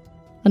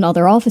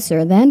 Another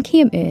officer then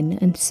came in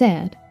and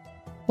said,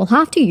 "We'll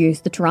have to use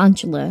the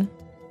tarantula."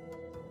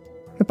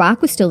 Her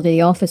back was still to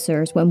the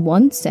officers when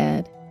one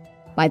said,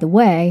 "By the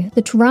way,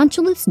 the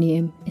tarantula's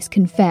name is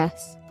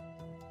Confess."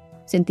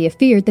 Cynthia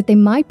feared that they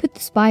might put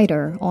the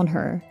spider on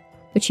her,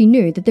 but she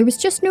knew that there was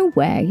just no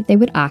way they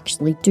would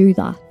actually do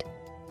that.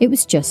 It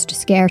was just a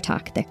scare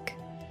tactic.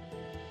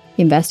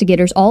 The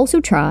investigators also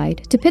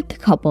tried to pit the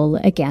couple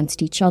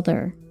against each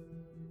other.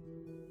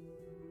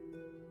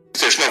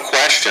 There's no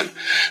question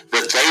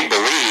that they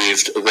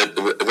believed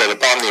that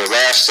upon the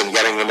arrest and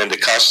getting them into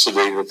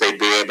custody, that they'd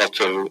be able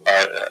to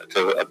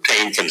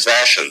obtain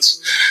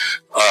confessions.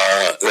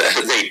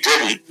 They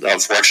didn't,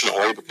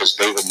 unfortunately, because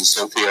David and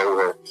Cynthia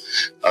were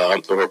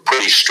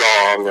pretty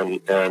strong, and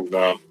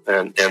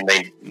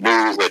they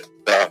knew that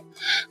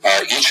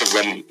each of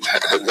them,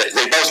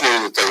 they both knew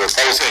that they were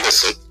both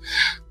innocent.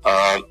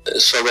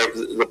 So that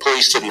the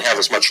police didn't have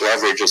as much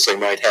leverage as they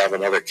might have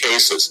in other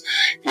cases.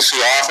 You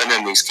see, often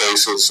in these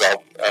cases,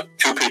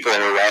 two people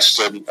are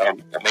arrested,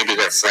 maybe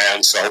they're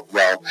friends, they'll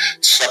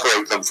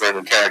separate them for an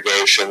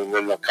interrogation, and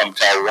then they'll come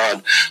tell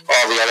one,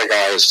 the other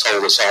guy has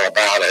told us all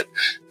about it,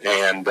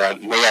 and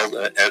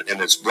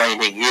and it's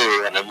blaming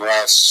you, and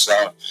unless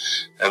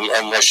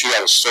you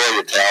have a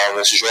story to tell, and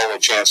this is your only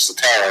chance to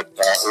tell it,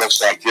 it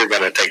looks like you're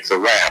going to take the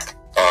rap.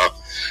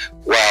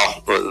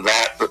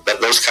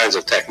 Those kinds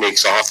of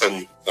techniques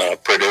often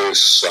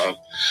produce,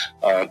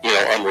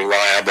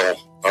 unreliable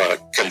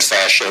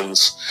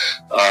confessions.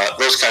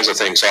 Those kinds of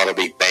things ought to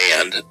be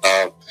banned.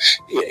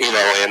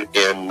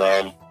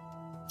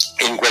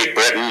 In Great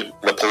Britain,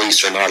 the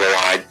police are not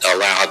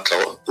allowed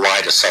to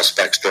lie to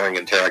suspects during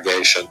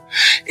interrogation.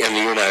 In the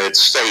United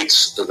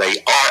States,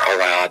 they are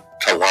allowed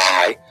to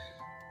lie,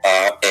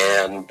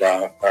 and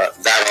that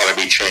ought to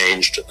be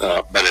changed,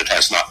 but it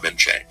has not been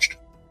changed.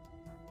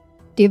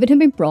 David had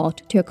been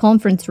brought to a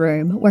conference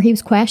room where he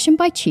was questioned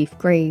by Chief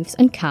Greaves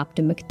and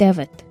Captain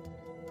McDevitt.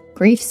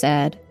 Greaves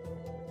said,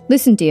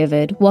 "Listen,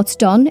 David, what's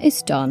done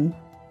is done.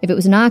 If it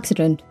was an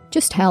accident,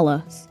 just tell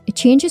us. It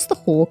changes the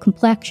whole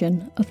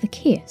complexion of the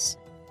case."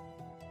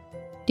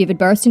 David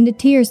burst into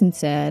tears and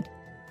said,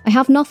 "I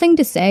have nothing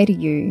to say to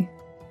you."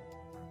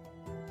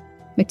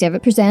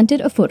 McDevitt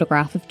presented a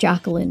photograph of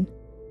Jacqueline,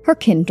 her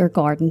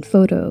kindergarten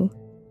photo,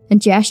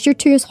 and gestured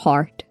to his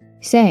heart,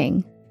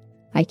 saying,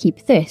 "I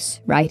keep this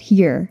right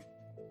here."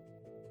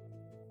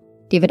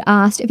 David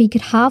asked if he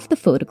could have the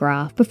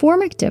photograph before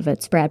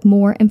McDevitt spread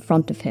more in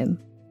front of him.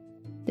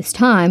 This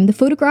time, the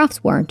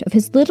photographs weren't of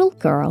his little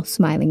girl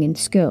smiling in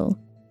school.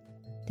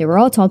 They were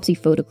autopsy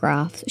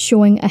photographs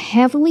showing a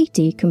heavily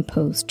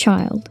decomposed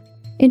child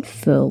in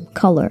full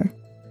colour.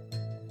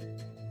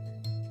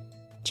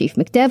 Chief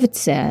McDevitt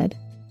said,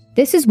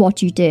 "This is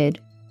what you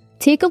did.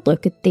 Take a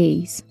look at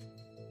these."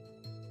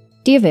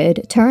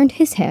 David turned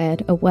his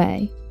head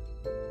away.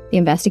 The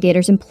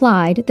investigators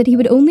implied that he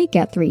would only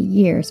get 3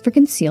 years for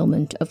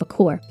concealment of a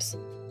corpse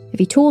if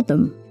he told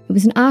them it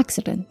was an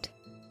accident.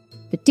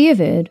 But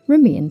David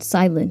remained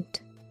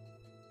silent.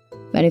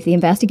 Many of the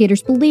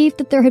investigators believed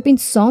that there had been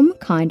some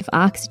kind of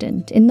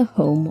accident in the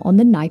home on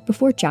the night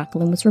before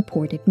Jacqueline was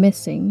reported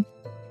missing,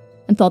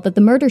 and thought that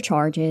the murder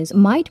charges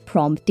might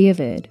prompt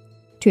David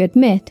to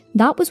admit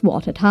that was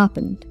what had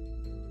happened.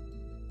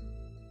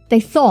 They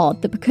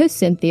thought that because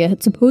Cynthia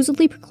had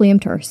supposedly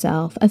proclaimed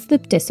herself as the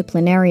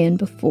disciplinarian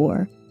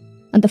before,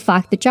 and the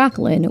fact that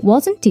Jacqueline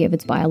wasn't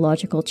David's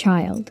biological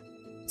child,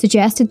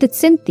 suggested that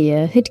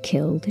Cynthia had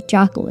killed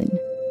Jacqueline,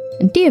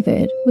 and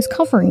David was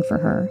covering for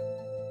her.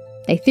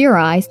 They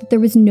theorised that there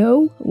was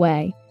no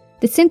way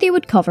that Cynthia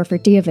would cover for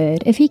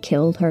David if he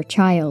killed her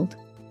child.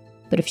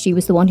 But if she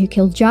was the one who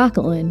killed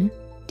Jacqueline,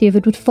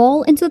 David would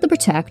fall into the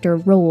protector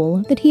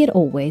role that he had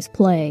always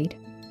played.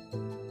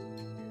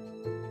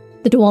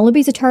 The de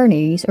Wallabies'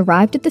 attorneys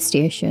arrived at the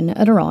station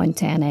at around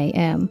 10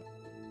 a.m.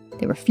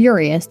 They were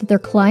furious that their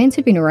clients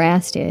had been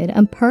arrested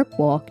and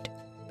perp-walked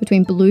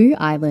between Blue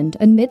Island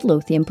and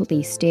Midlothian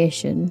Police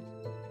Station,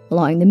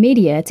 allowing the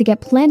media to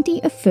get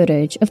plenty of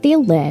footage of the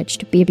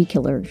alleged baby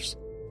killers.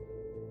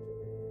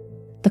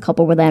 The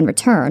couple were then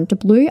returned to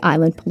Blue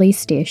Island Police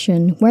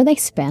Station, where they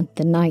spent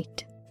the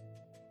night.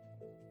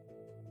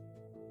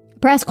 A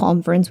press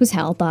conference was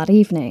held that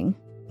evening.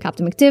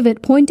 Captain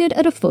McDivitt pointed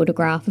at a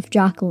photograph of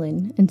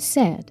Jacqueline and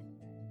said,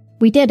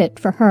 "We did it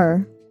for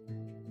her."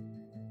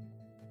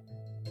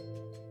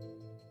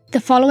 The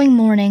following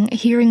morning, a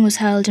hearing was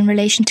held in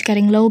relation to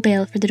getting low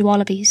bail for the de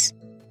Wallabies.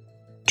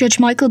 Judge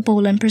Michael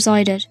Boland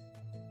presided.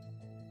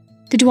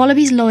 The de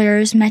Wallabies'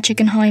 lawyers, Metchick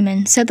and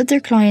Hyman, said that their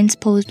clients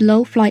posed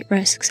low flight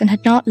risks and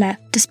had not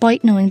left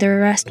despite knowing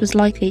their arrest was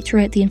likely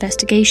throughout the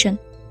investigation.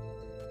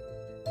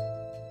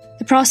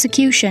 The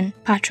prosecution,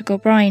 Patrick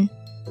O'Brien,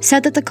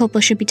 said that the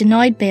couple should be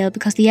denied bail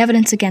because the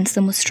evidence against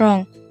them was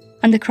strong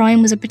and the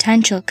crime was a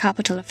potential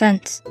capital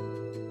offence.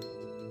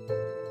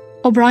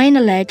 O'Brien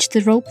alleged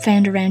the rope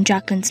found around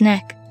Jacqueline's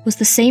neck was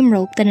the same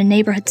rope that a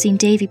neighbour had seen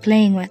Davy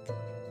playing with,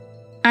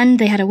 and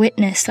they had a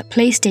witness that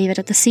placed David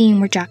at the scene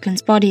where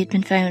Jacqueline's body had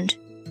been found.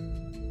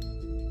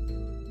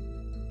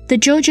 The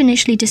judge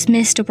initially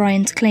dismissed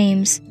O'Brien's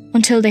claims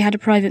until they had a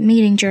private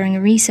meeting during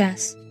a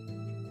recess.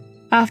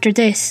 After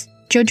this,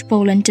 Judge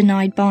Boland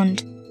denied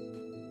bond.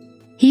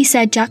 He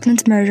said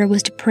Jacqueline's murder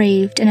was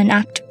depraved and an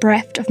act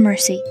bereft of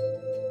mercy.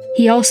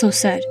 He also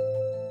said,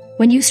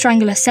 "When you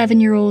strangle a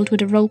 7-year-old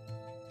with a rope,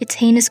 it's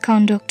heinous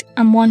conduct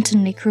and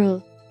wantonly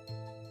cruel."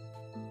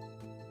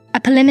 A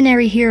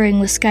preliminary hearing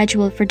was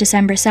scheduled for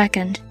December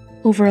 2nd,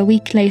 over a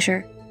week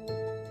later.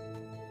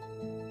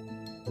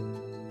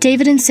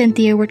 David and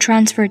Cynthia were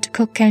transferred to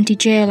Cook County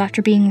Jail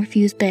after being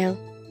refused bail.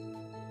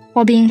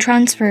 While being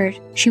transferred,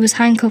 she was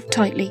handcuffed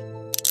tightly.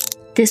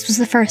 This was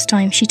the first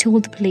time she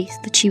told the police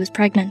that she was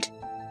pregnant.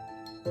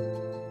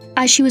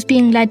 As she was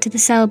being led to the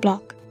cell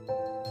block,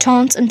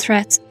 taunts and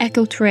threats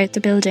echoed throughout the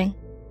building.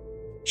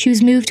 She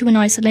was moved to an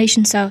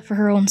isolation cell for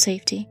her own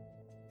safety.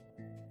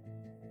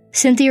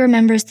 Cynthia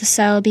remembers the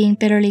cell being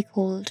bitterly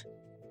cold.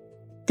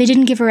 They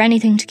didn't give her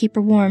anything to keep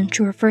her warm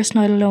through her first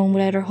night alone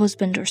without her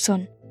husband or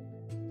son.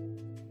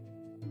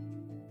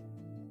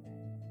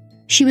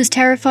 She was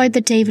terrified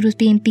that David was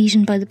being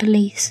beaten by the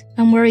police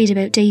and worried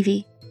about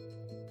Davy.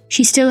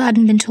 She still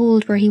hadn't been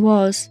told where he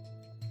was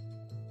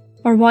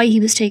or why he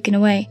was taken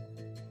away.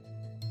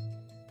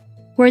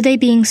 Were they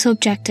being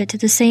subjected to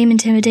the same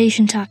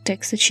intimidation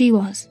tactics that she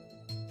was?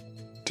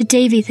 Did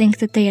Davy think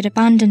that they had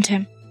abandoned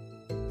him?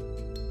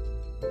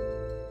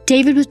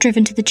 David was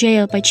driven to the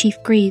jail by Chief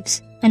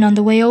Greaves, and on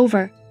the way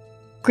over,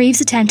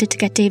 Greaves attempted to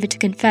get David to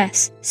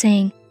confess,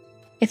 saying,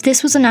 "If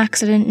this was an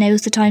accident,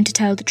 now's the time to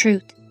tell the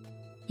truth.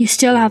 You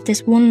still have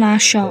this one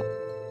last shot."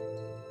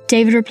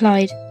 David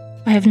replied,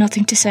 "I have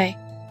nothing to say."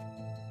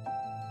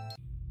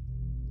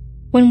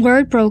 When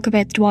word broke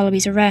about the de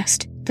Wallabies'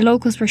 arrest, the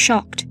locals were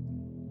shocked.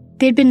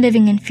 They had been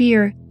living in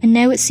fear, and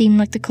now it seemed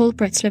like the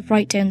culprits lived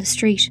right down the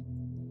street.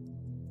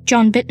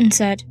 John Bitton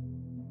said,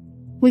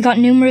 "We got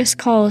numerous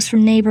calls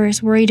from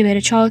neighbours worried about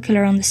a child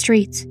killer on the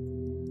streets.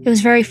 It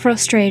was very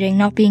frustrating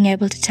not being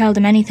able to tell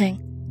them anything,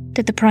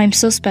 that the prime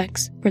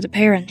suspects were the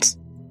parents."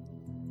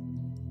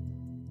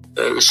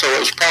 So it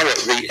was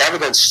probably the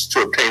evidence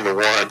to obtain the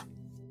warrant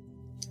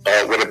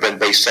would have been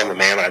based on the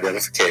man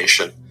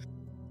identification.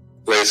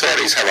 The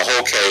authorities have a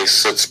whole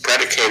case that's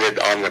predicated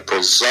on the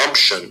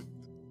presumption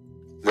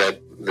that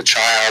the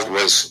child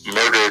was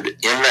murdered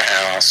in the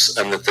house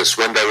and that this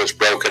window was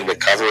broken to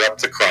cover up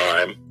the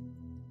crime.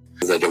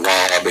 The de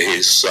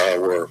Wallabies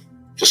were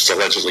just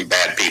allegedly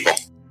bad people.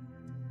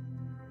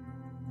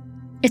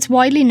 It's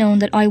widely known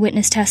that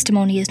eyewitness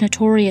testimony is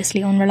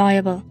notoriously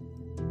unreliable.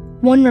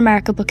 One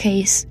remarkable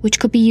case, which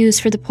could be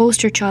used for the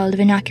poster child of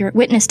inaccurate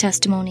witness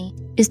testimony,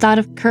 is that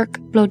of Kirk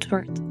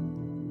Bloodsworth.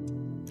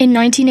 In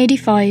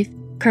 1985,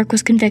 Kirk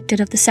was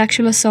convicted of the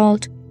sexual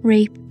assault,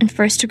 rape and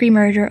first-degree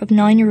murder of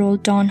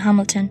 9-year-old Dawn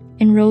Hamilton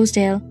in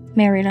Rosedale,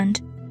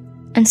 Maryland,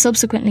 and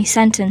subsequently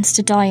sentenced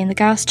to die in the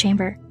gas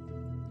chamber.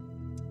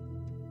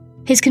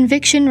 His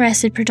conviction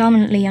rested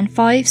predominantly on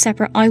 5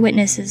 separate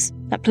eyewitnesses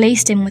that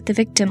placed him with the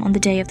victim on the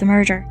day of the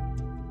murder.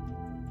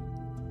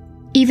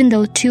 Even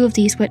though 2 of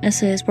these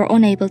witnesses were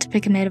unable to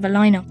pick him out of a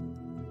lineup.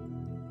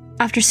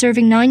 After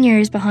serving 9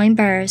 years behind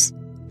bars,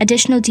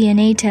 additional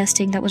DNA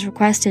testing that was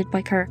requested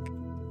by Kirk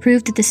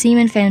proved that the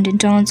semen found in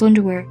Dawn's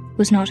underwear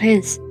was not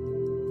his,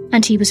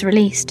 and he was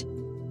released.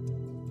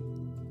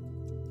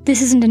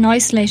 This isn't an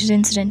isolated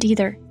incident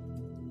either.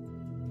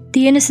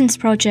 The Innocence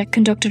Project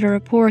conducted a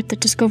report that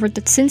discovered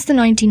that since the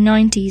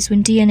 1990s,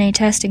 when DNA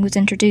testing was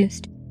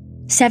introduced,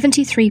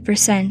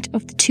 73%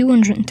 of the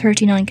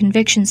 239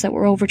 convictions that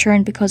were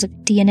overturned because of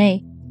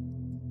DNA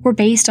were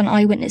based on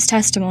eyewitness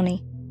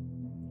testimony.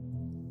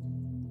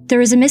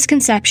 There is a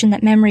misconception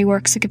that memory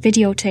works like a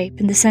videotape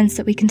in the sense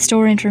that we can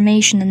store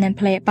information and then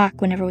play it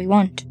back whenever we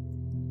want.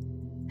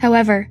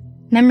 However,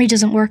 memory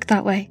doesn't work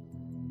that way.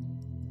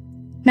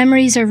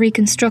 Memories are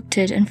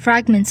reconstructed, and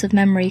fragments of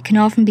memory can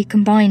often be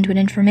combined with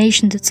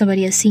information that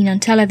somebody has seen on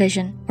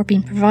television or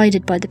been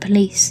provided by the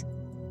police.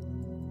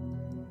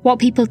 What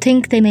people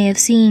think they may have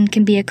seen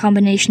can be a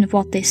combination of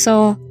what they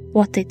saw,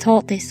 what they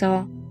thought they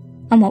saw,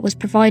 and what was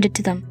provided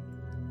to them,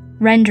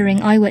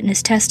 rendering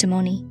eyewitness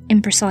testimony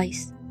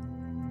imprecise.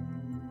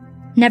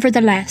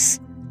 Nevertheless,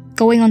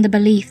 going on the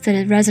belief that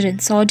a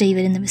resident saw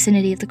David in the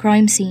vicinity of the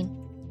crime scene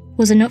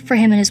was enough for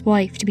him and his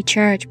wife to be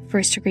charged with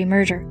first-degree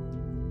murder.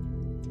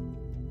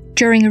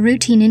 During a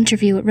routine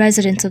interview with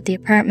residents of the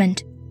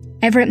apartment,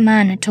 Everett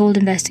Mann had told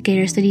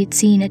investigators that he had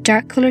seen a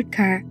dark-coloured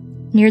car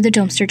near the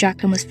dumpster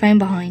Jacqueline was found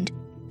behind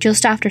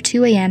just after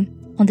 2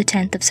 a.m. on the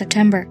 10th of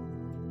September.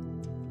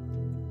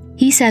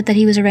 He said that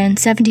he was around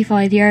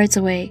 75 yards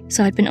away,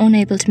 so had been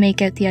unable to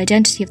make out the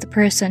identity of the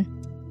person,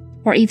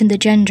 or even the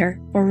gender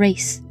or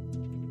race.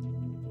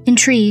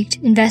 Intrigued,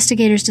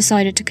 investigators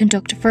decided to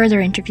conduct a further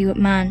interview with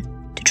Mann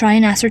to try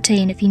and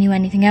ascertain if he knew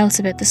anything else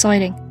about the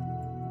sighting.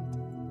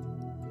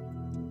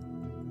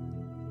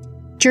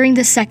 During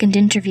this second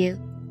interview,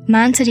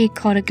 Mann said he had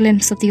caught a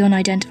glimpse of the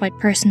unidentified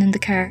person in the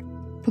car,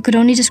 but could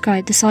only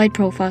describe the side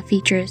profile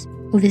features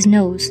of his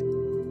nose,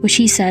 which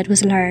he said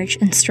was large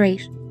and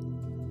straight.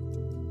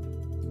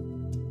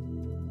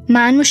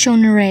 Mann was shown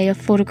an array of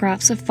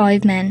photographs of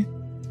 5 men,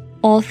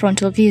 all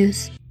frontal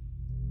views.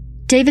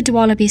 David de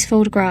Wallaby's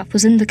photograph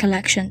was in the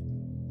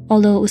collection,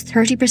 although it was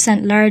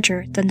 30%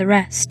 larger than the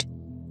rest.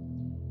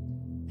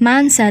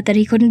 Mann said that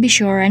he couldn't be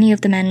sure any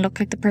of the men looked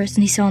like the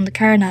person he saw in the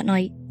car that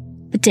night,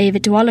 but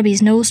David de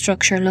Wallaby's nose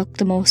structure looked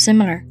the most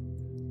similar.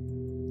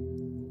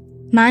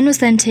 Mann was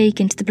then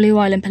taken to the Blue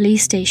Island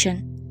police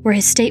station, where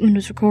his statement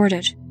was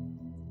recorded.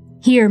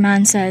 Here,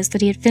 Mann says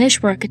that he had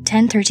finished work at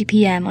 10:30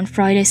 p.m. on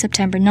Friday,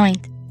 September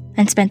 9th,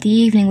 and spent the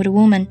evening with a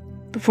woman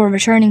before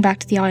returning back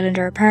to the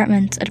Islander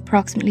apartments at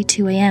approximately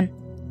 2 a.m.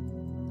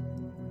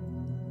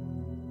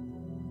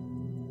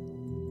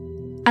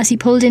 As he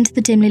pulled into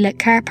the dimly lit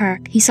car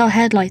park, he saw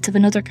headlights of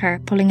another car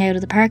pulling out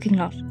of the parking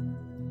lot.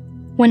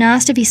 When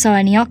asked if he saw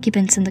any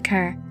occupants in the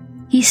car,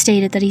 he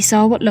stated that he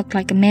saw what looked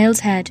like a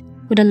male's head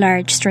with a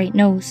large straight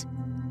nose.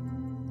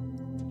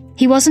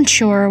 He wasn't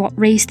sure what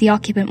race the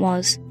occupant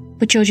was,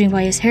 but judging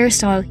by his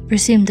hairstyle, he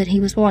presumed that he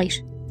was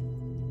white.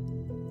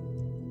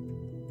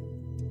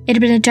 It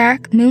had been a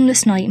dark,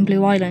 moonless night in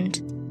Blue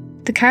Island.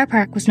 The car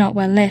park was not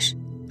well lit,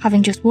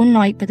 having just one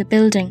light by the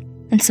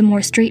building and some more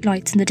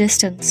streetlights in the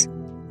distance.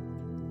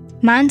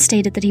 Mann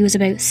stated that he was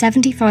about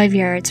 75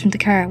 yards from the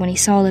car when he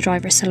saw the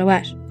driver's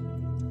silhouette.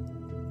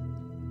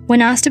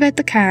 When asked about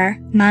the car,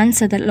 Mann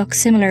said that it looked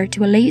similar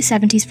to a late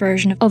 70s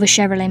version of a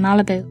Chevrolet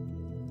Malibu,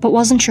 but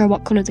wasn't sure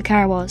what colour the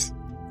car was.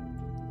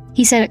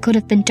 He said it could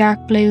have been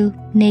dark blue,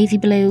 navy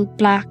blue,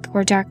 black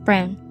or dark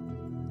brown.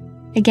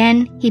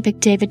 Again, he picked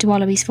David de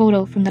Wallaby's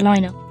photo from the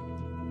lineup.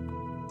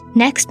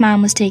 Next,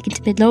 Mann was taken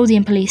to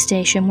Midlothian police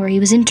station, where he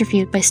was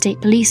interviewed by State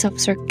Police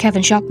Officer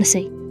Kevin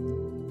Shaughnessy.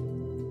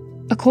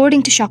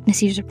 According to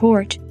Shaughnessy's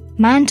report,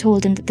 Mann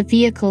told him that the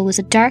vehicle was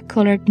a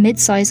dark-coloured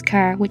mid-sized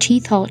car which he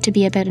thought to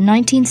be about a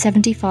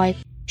 1975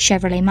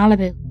 Chevrolet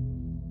Malibu.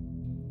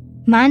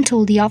 Mann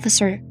told the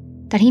officer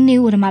that he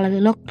knew what a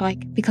Malibu looked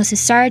like because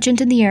his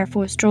sergeant in the Air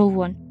Force drove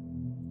one,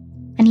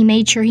 and he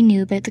made sure he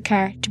knew about the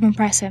car to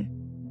impress him.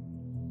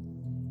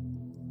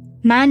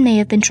 Mann may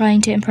have been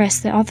trying to impress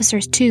the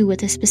officers too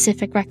with a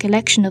specific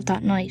recollection of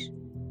that night.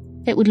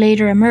 It would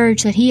later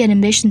emerge that he had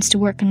ambitions to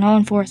work in law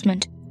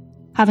enforcement,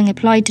 having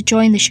applied to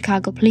join the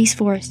Chicago Police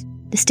Force,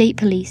 the State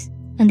Police,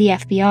 and the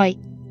FBI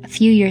a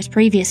few years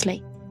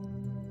previously.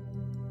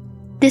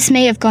 This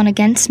may have gone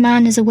against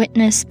Mann as a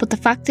witness, but the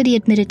fact that he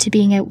admitted to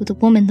being out with a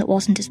woman that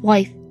wasn't his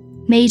wife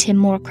made him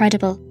more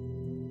credible.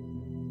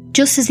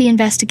 Just as the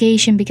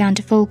investigation began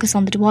to focus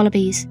on the de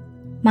Wallabys,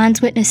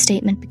 Mann's witness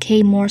statement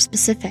became more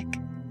specific.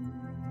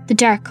 The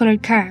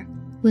dark-coloured car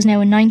was now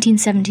a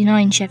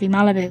 1979 Chevy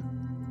Malibu.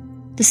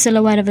 The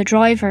silhouette of a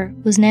driver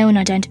was now an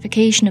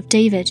identification of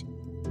David,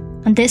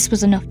 and this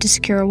was enough to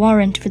secure a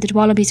warrant for the de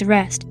Wallabys'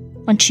 arrest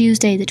on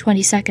Tuesday the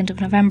 22nd of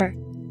November.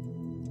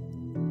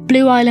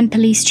 Blue Island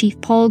Police Chief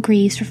Paul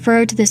Greaves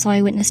referred to this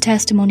eyewitness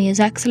testimony as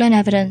excellent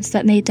evidence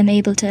that made them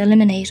able to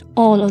eliminate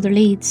all other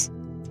leads.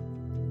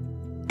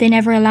 They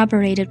never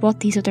elaborated what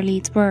these other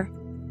leads were.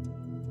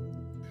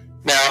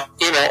 Now,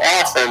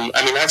 often,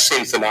 I've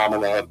seen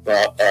phenomena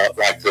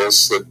like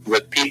this,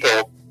 that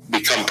people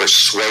become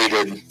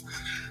persuaded.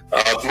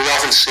 We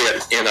often see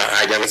it in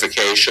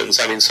identifications.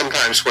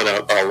 Sometimes when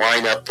a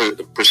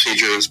lineup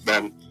procedure has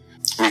been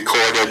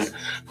recorded,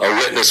 a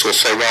witness will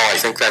say, well, I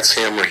think that's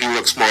him, or he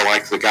looks more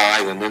like the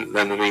guy than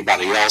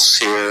anybody else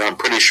here. I'm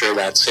pretty sure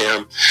that's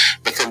him.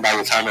 But then by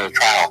the time of the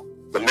trial,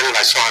 the minute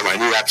I saw him, I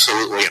knew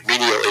absolutely,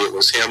 immediately it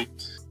was him.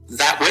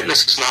 that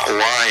witness is not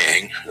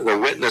lying. The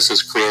witness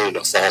has created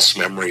a false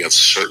memory of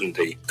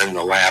certainty in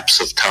the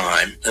lapse of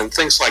time, and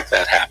things like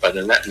that happen,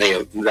 and that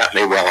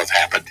may well have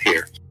happened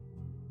here.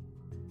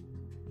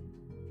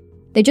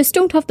 They just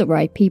don't have the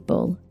right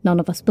people. None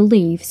of us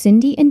believe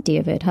Cindy and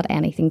David had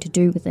anything to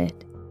do with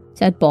it,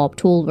 said Bob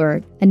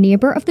Tolbert, a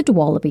neighbour of the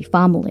Dwalaby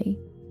family.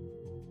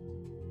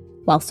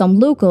 While some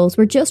locals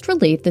were just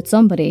relieved that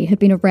somebody had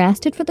been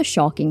arrested for the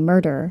shocking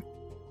murder,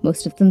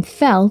 most of them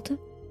felt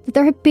that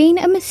there had been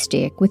a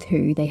mistake with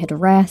who they had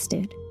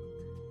arrested.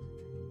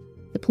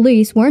 The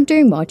police weren't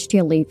doing much to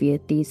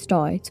alleviate these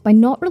doubts by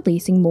not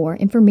releasing more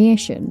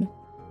information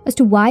as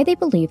to why they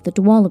believed the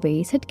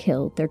Dwalabys had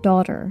killed their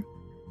daughter.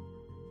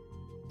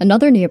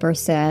 Another neighbour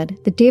said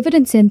that David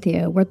and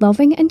Cynthia were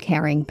loving and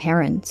caring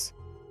parents,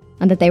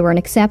 and that they were an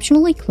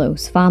exceptionally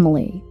close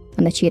family,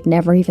 and that she had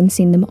never even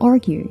seen them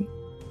argue.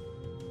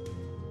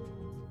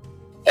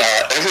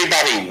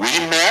 Everybody we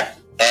met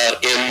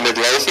in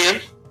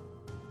Midlothian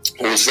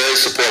was very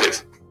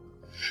supportive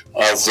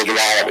of the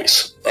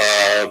Dwalabys.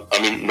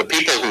 The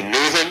people who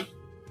knew them,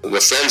 the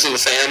friends of the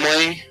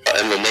family,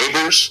 and the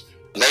neighbors,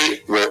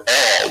 they were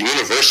all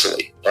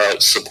universally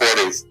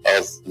supportive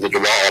of the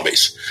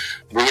Dwalabys.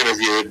 We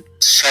interviewed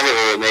several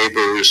of the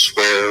neighbors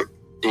where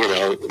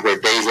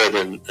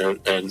David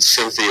and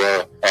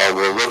Cynthia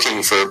were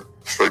looking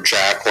for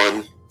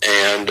Jacqueline,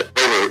 and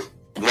they were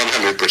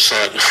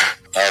 100%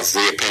 of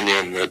the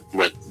opinion that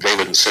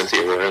David and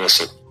Cynthia were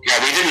innocent. Yeah,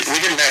 we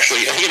didn't actually,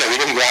 we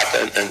didn't go out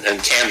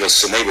and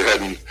canvass the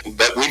neighborhood,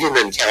 but we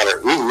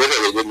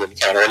literally didn't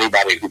encounter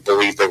anybody who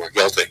believed they were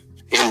guilty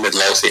in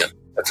Midlothian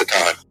at the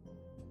time,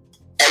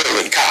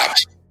 other than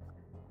cops.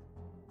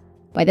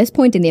 By this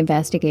point in the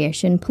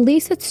investigation,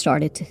 police had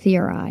started to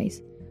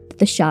theorise that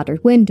the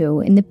shattered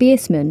window in the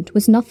basement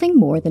was nothing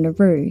more than a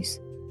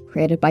ruse,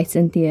 created by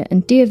Cynthia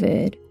and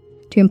David,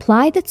 to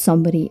imply that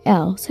somebody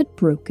else had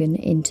broken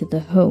into the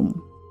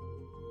home.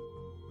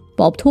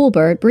 Bob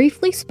Tolbert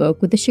briefly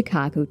spoke with the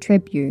Chicago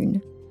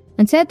Tribune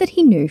and said that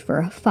he knew for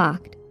a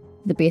fact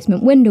the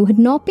basement window had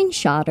not been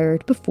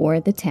shattered before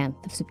the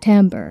 10th of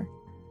September.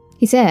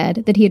 He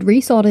said that he had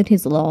resodded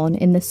his lawn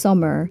in the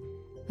summer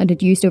and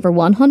had used over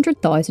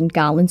 100,000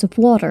 gallons of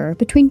water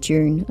between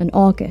June and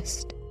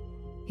August.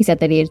 He said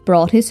that he had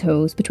brought his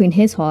hose between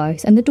his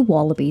house and the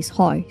Dwalabys'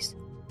 house,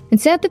 and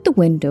said that the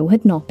window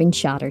had not been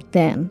shattered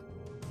then.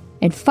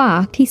 In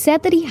fact, he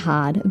said that he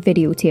had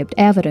videotaped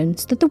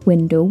evidence that the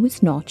window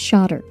was not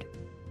shattered.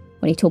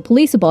 When he told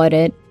police about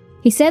it,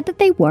 he said that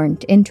they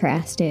weren't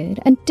interested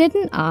and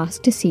didn't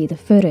ask to see the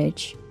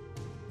footage,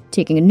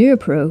 taking a new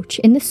approach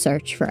in the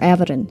search for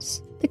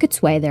evidence that could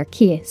sway their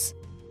case.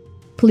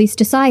 Police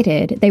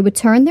decided they would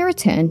turn their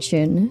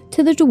attention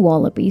to the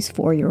Dwalabys'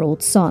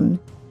 4-year-old son,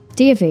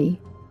 Davy,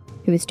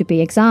 who was to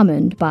be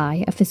examined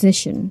by a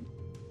physician.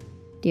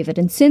 David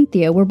and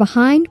Cynthia were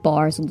behind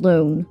bars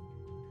alone.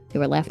 They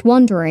were left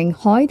wondering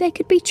how they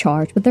could be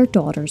charged with their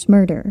daughter's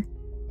murder,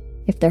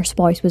 if their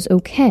spouse was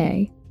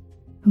okay,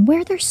 and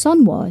where their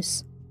son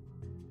was.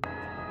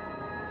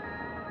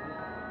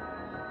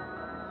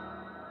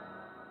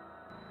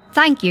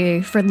 Thank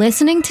you for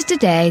listening to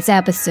today's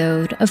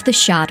episode of The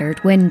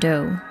Shattered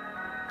Window.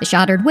 The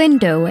Shattered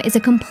Window is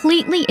a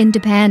completely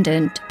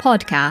independent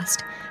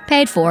podcast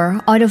paid for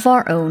out of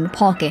our own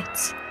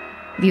pockets.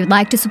 If you would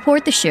like to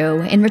support the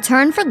show in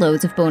return for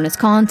loads of bonus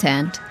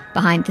content,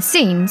 behind the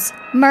scenes,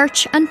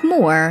 merch and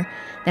more,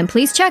 then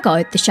please check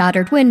out The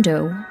Shattered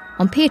Window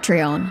on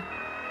Patreon.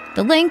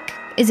 The link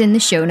is in the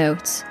show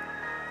notes.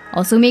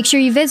 Also make sure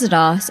you visit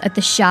us at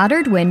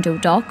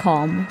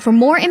theshatteredwindow.com for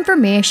more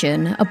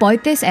information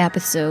about this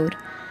episode,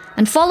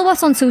 and follow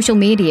us on social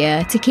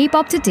media to keep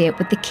up to date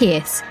with the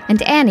case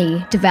and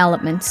any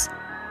developments.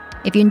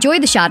 If you enjoy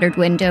The Shattered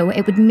Window,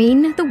 it would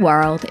mean the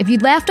world if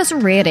you'd left us a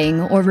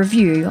rating or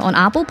review on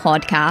Apple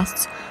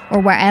Podcasts or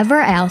wherever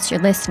else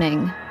you're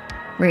listening.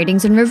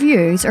 Ratings and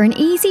reviews are an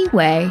easy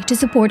way to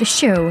support a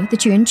show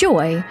that you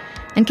enjoy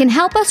and can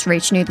help us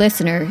reach new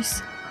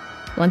listeners.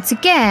 Once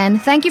again,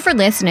 thank you for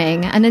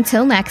listening, and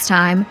until next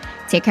time,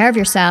 take care of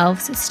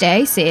yourselves,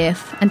 stay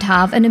safe, and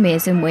have an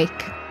amazing week.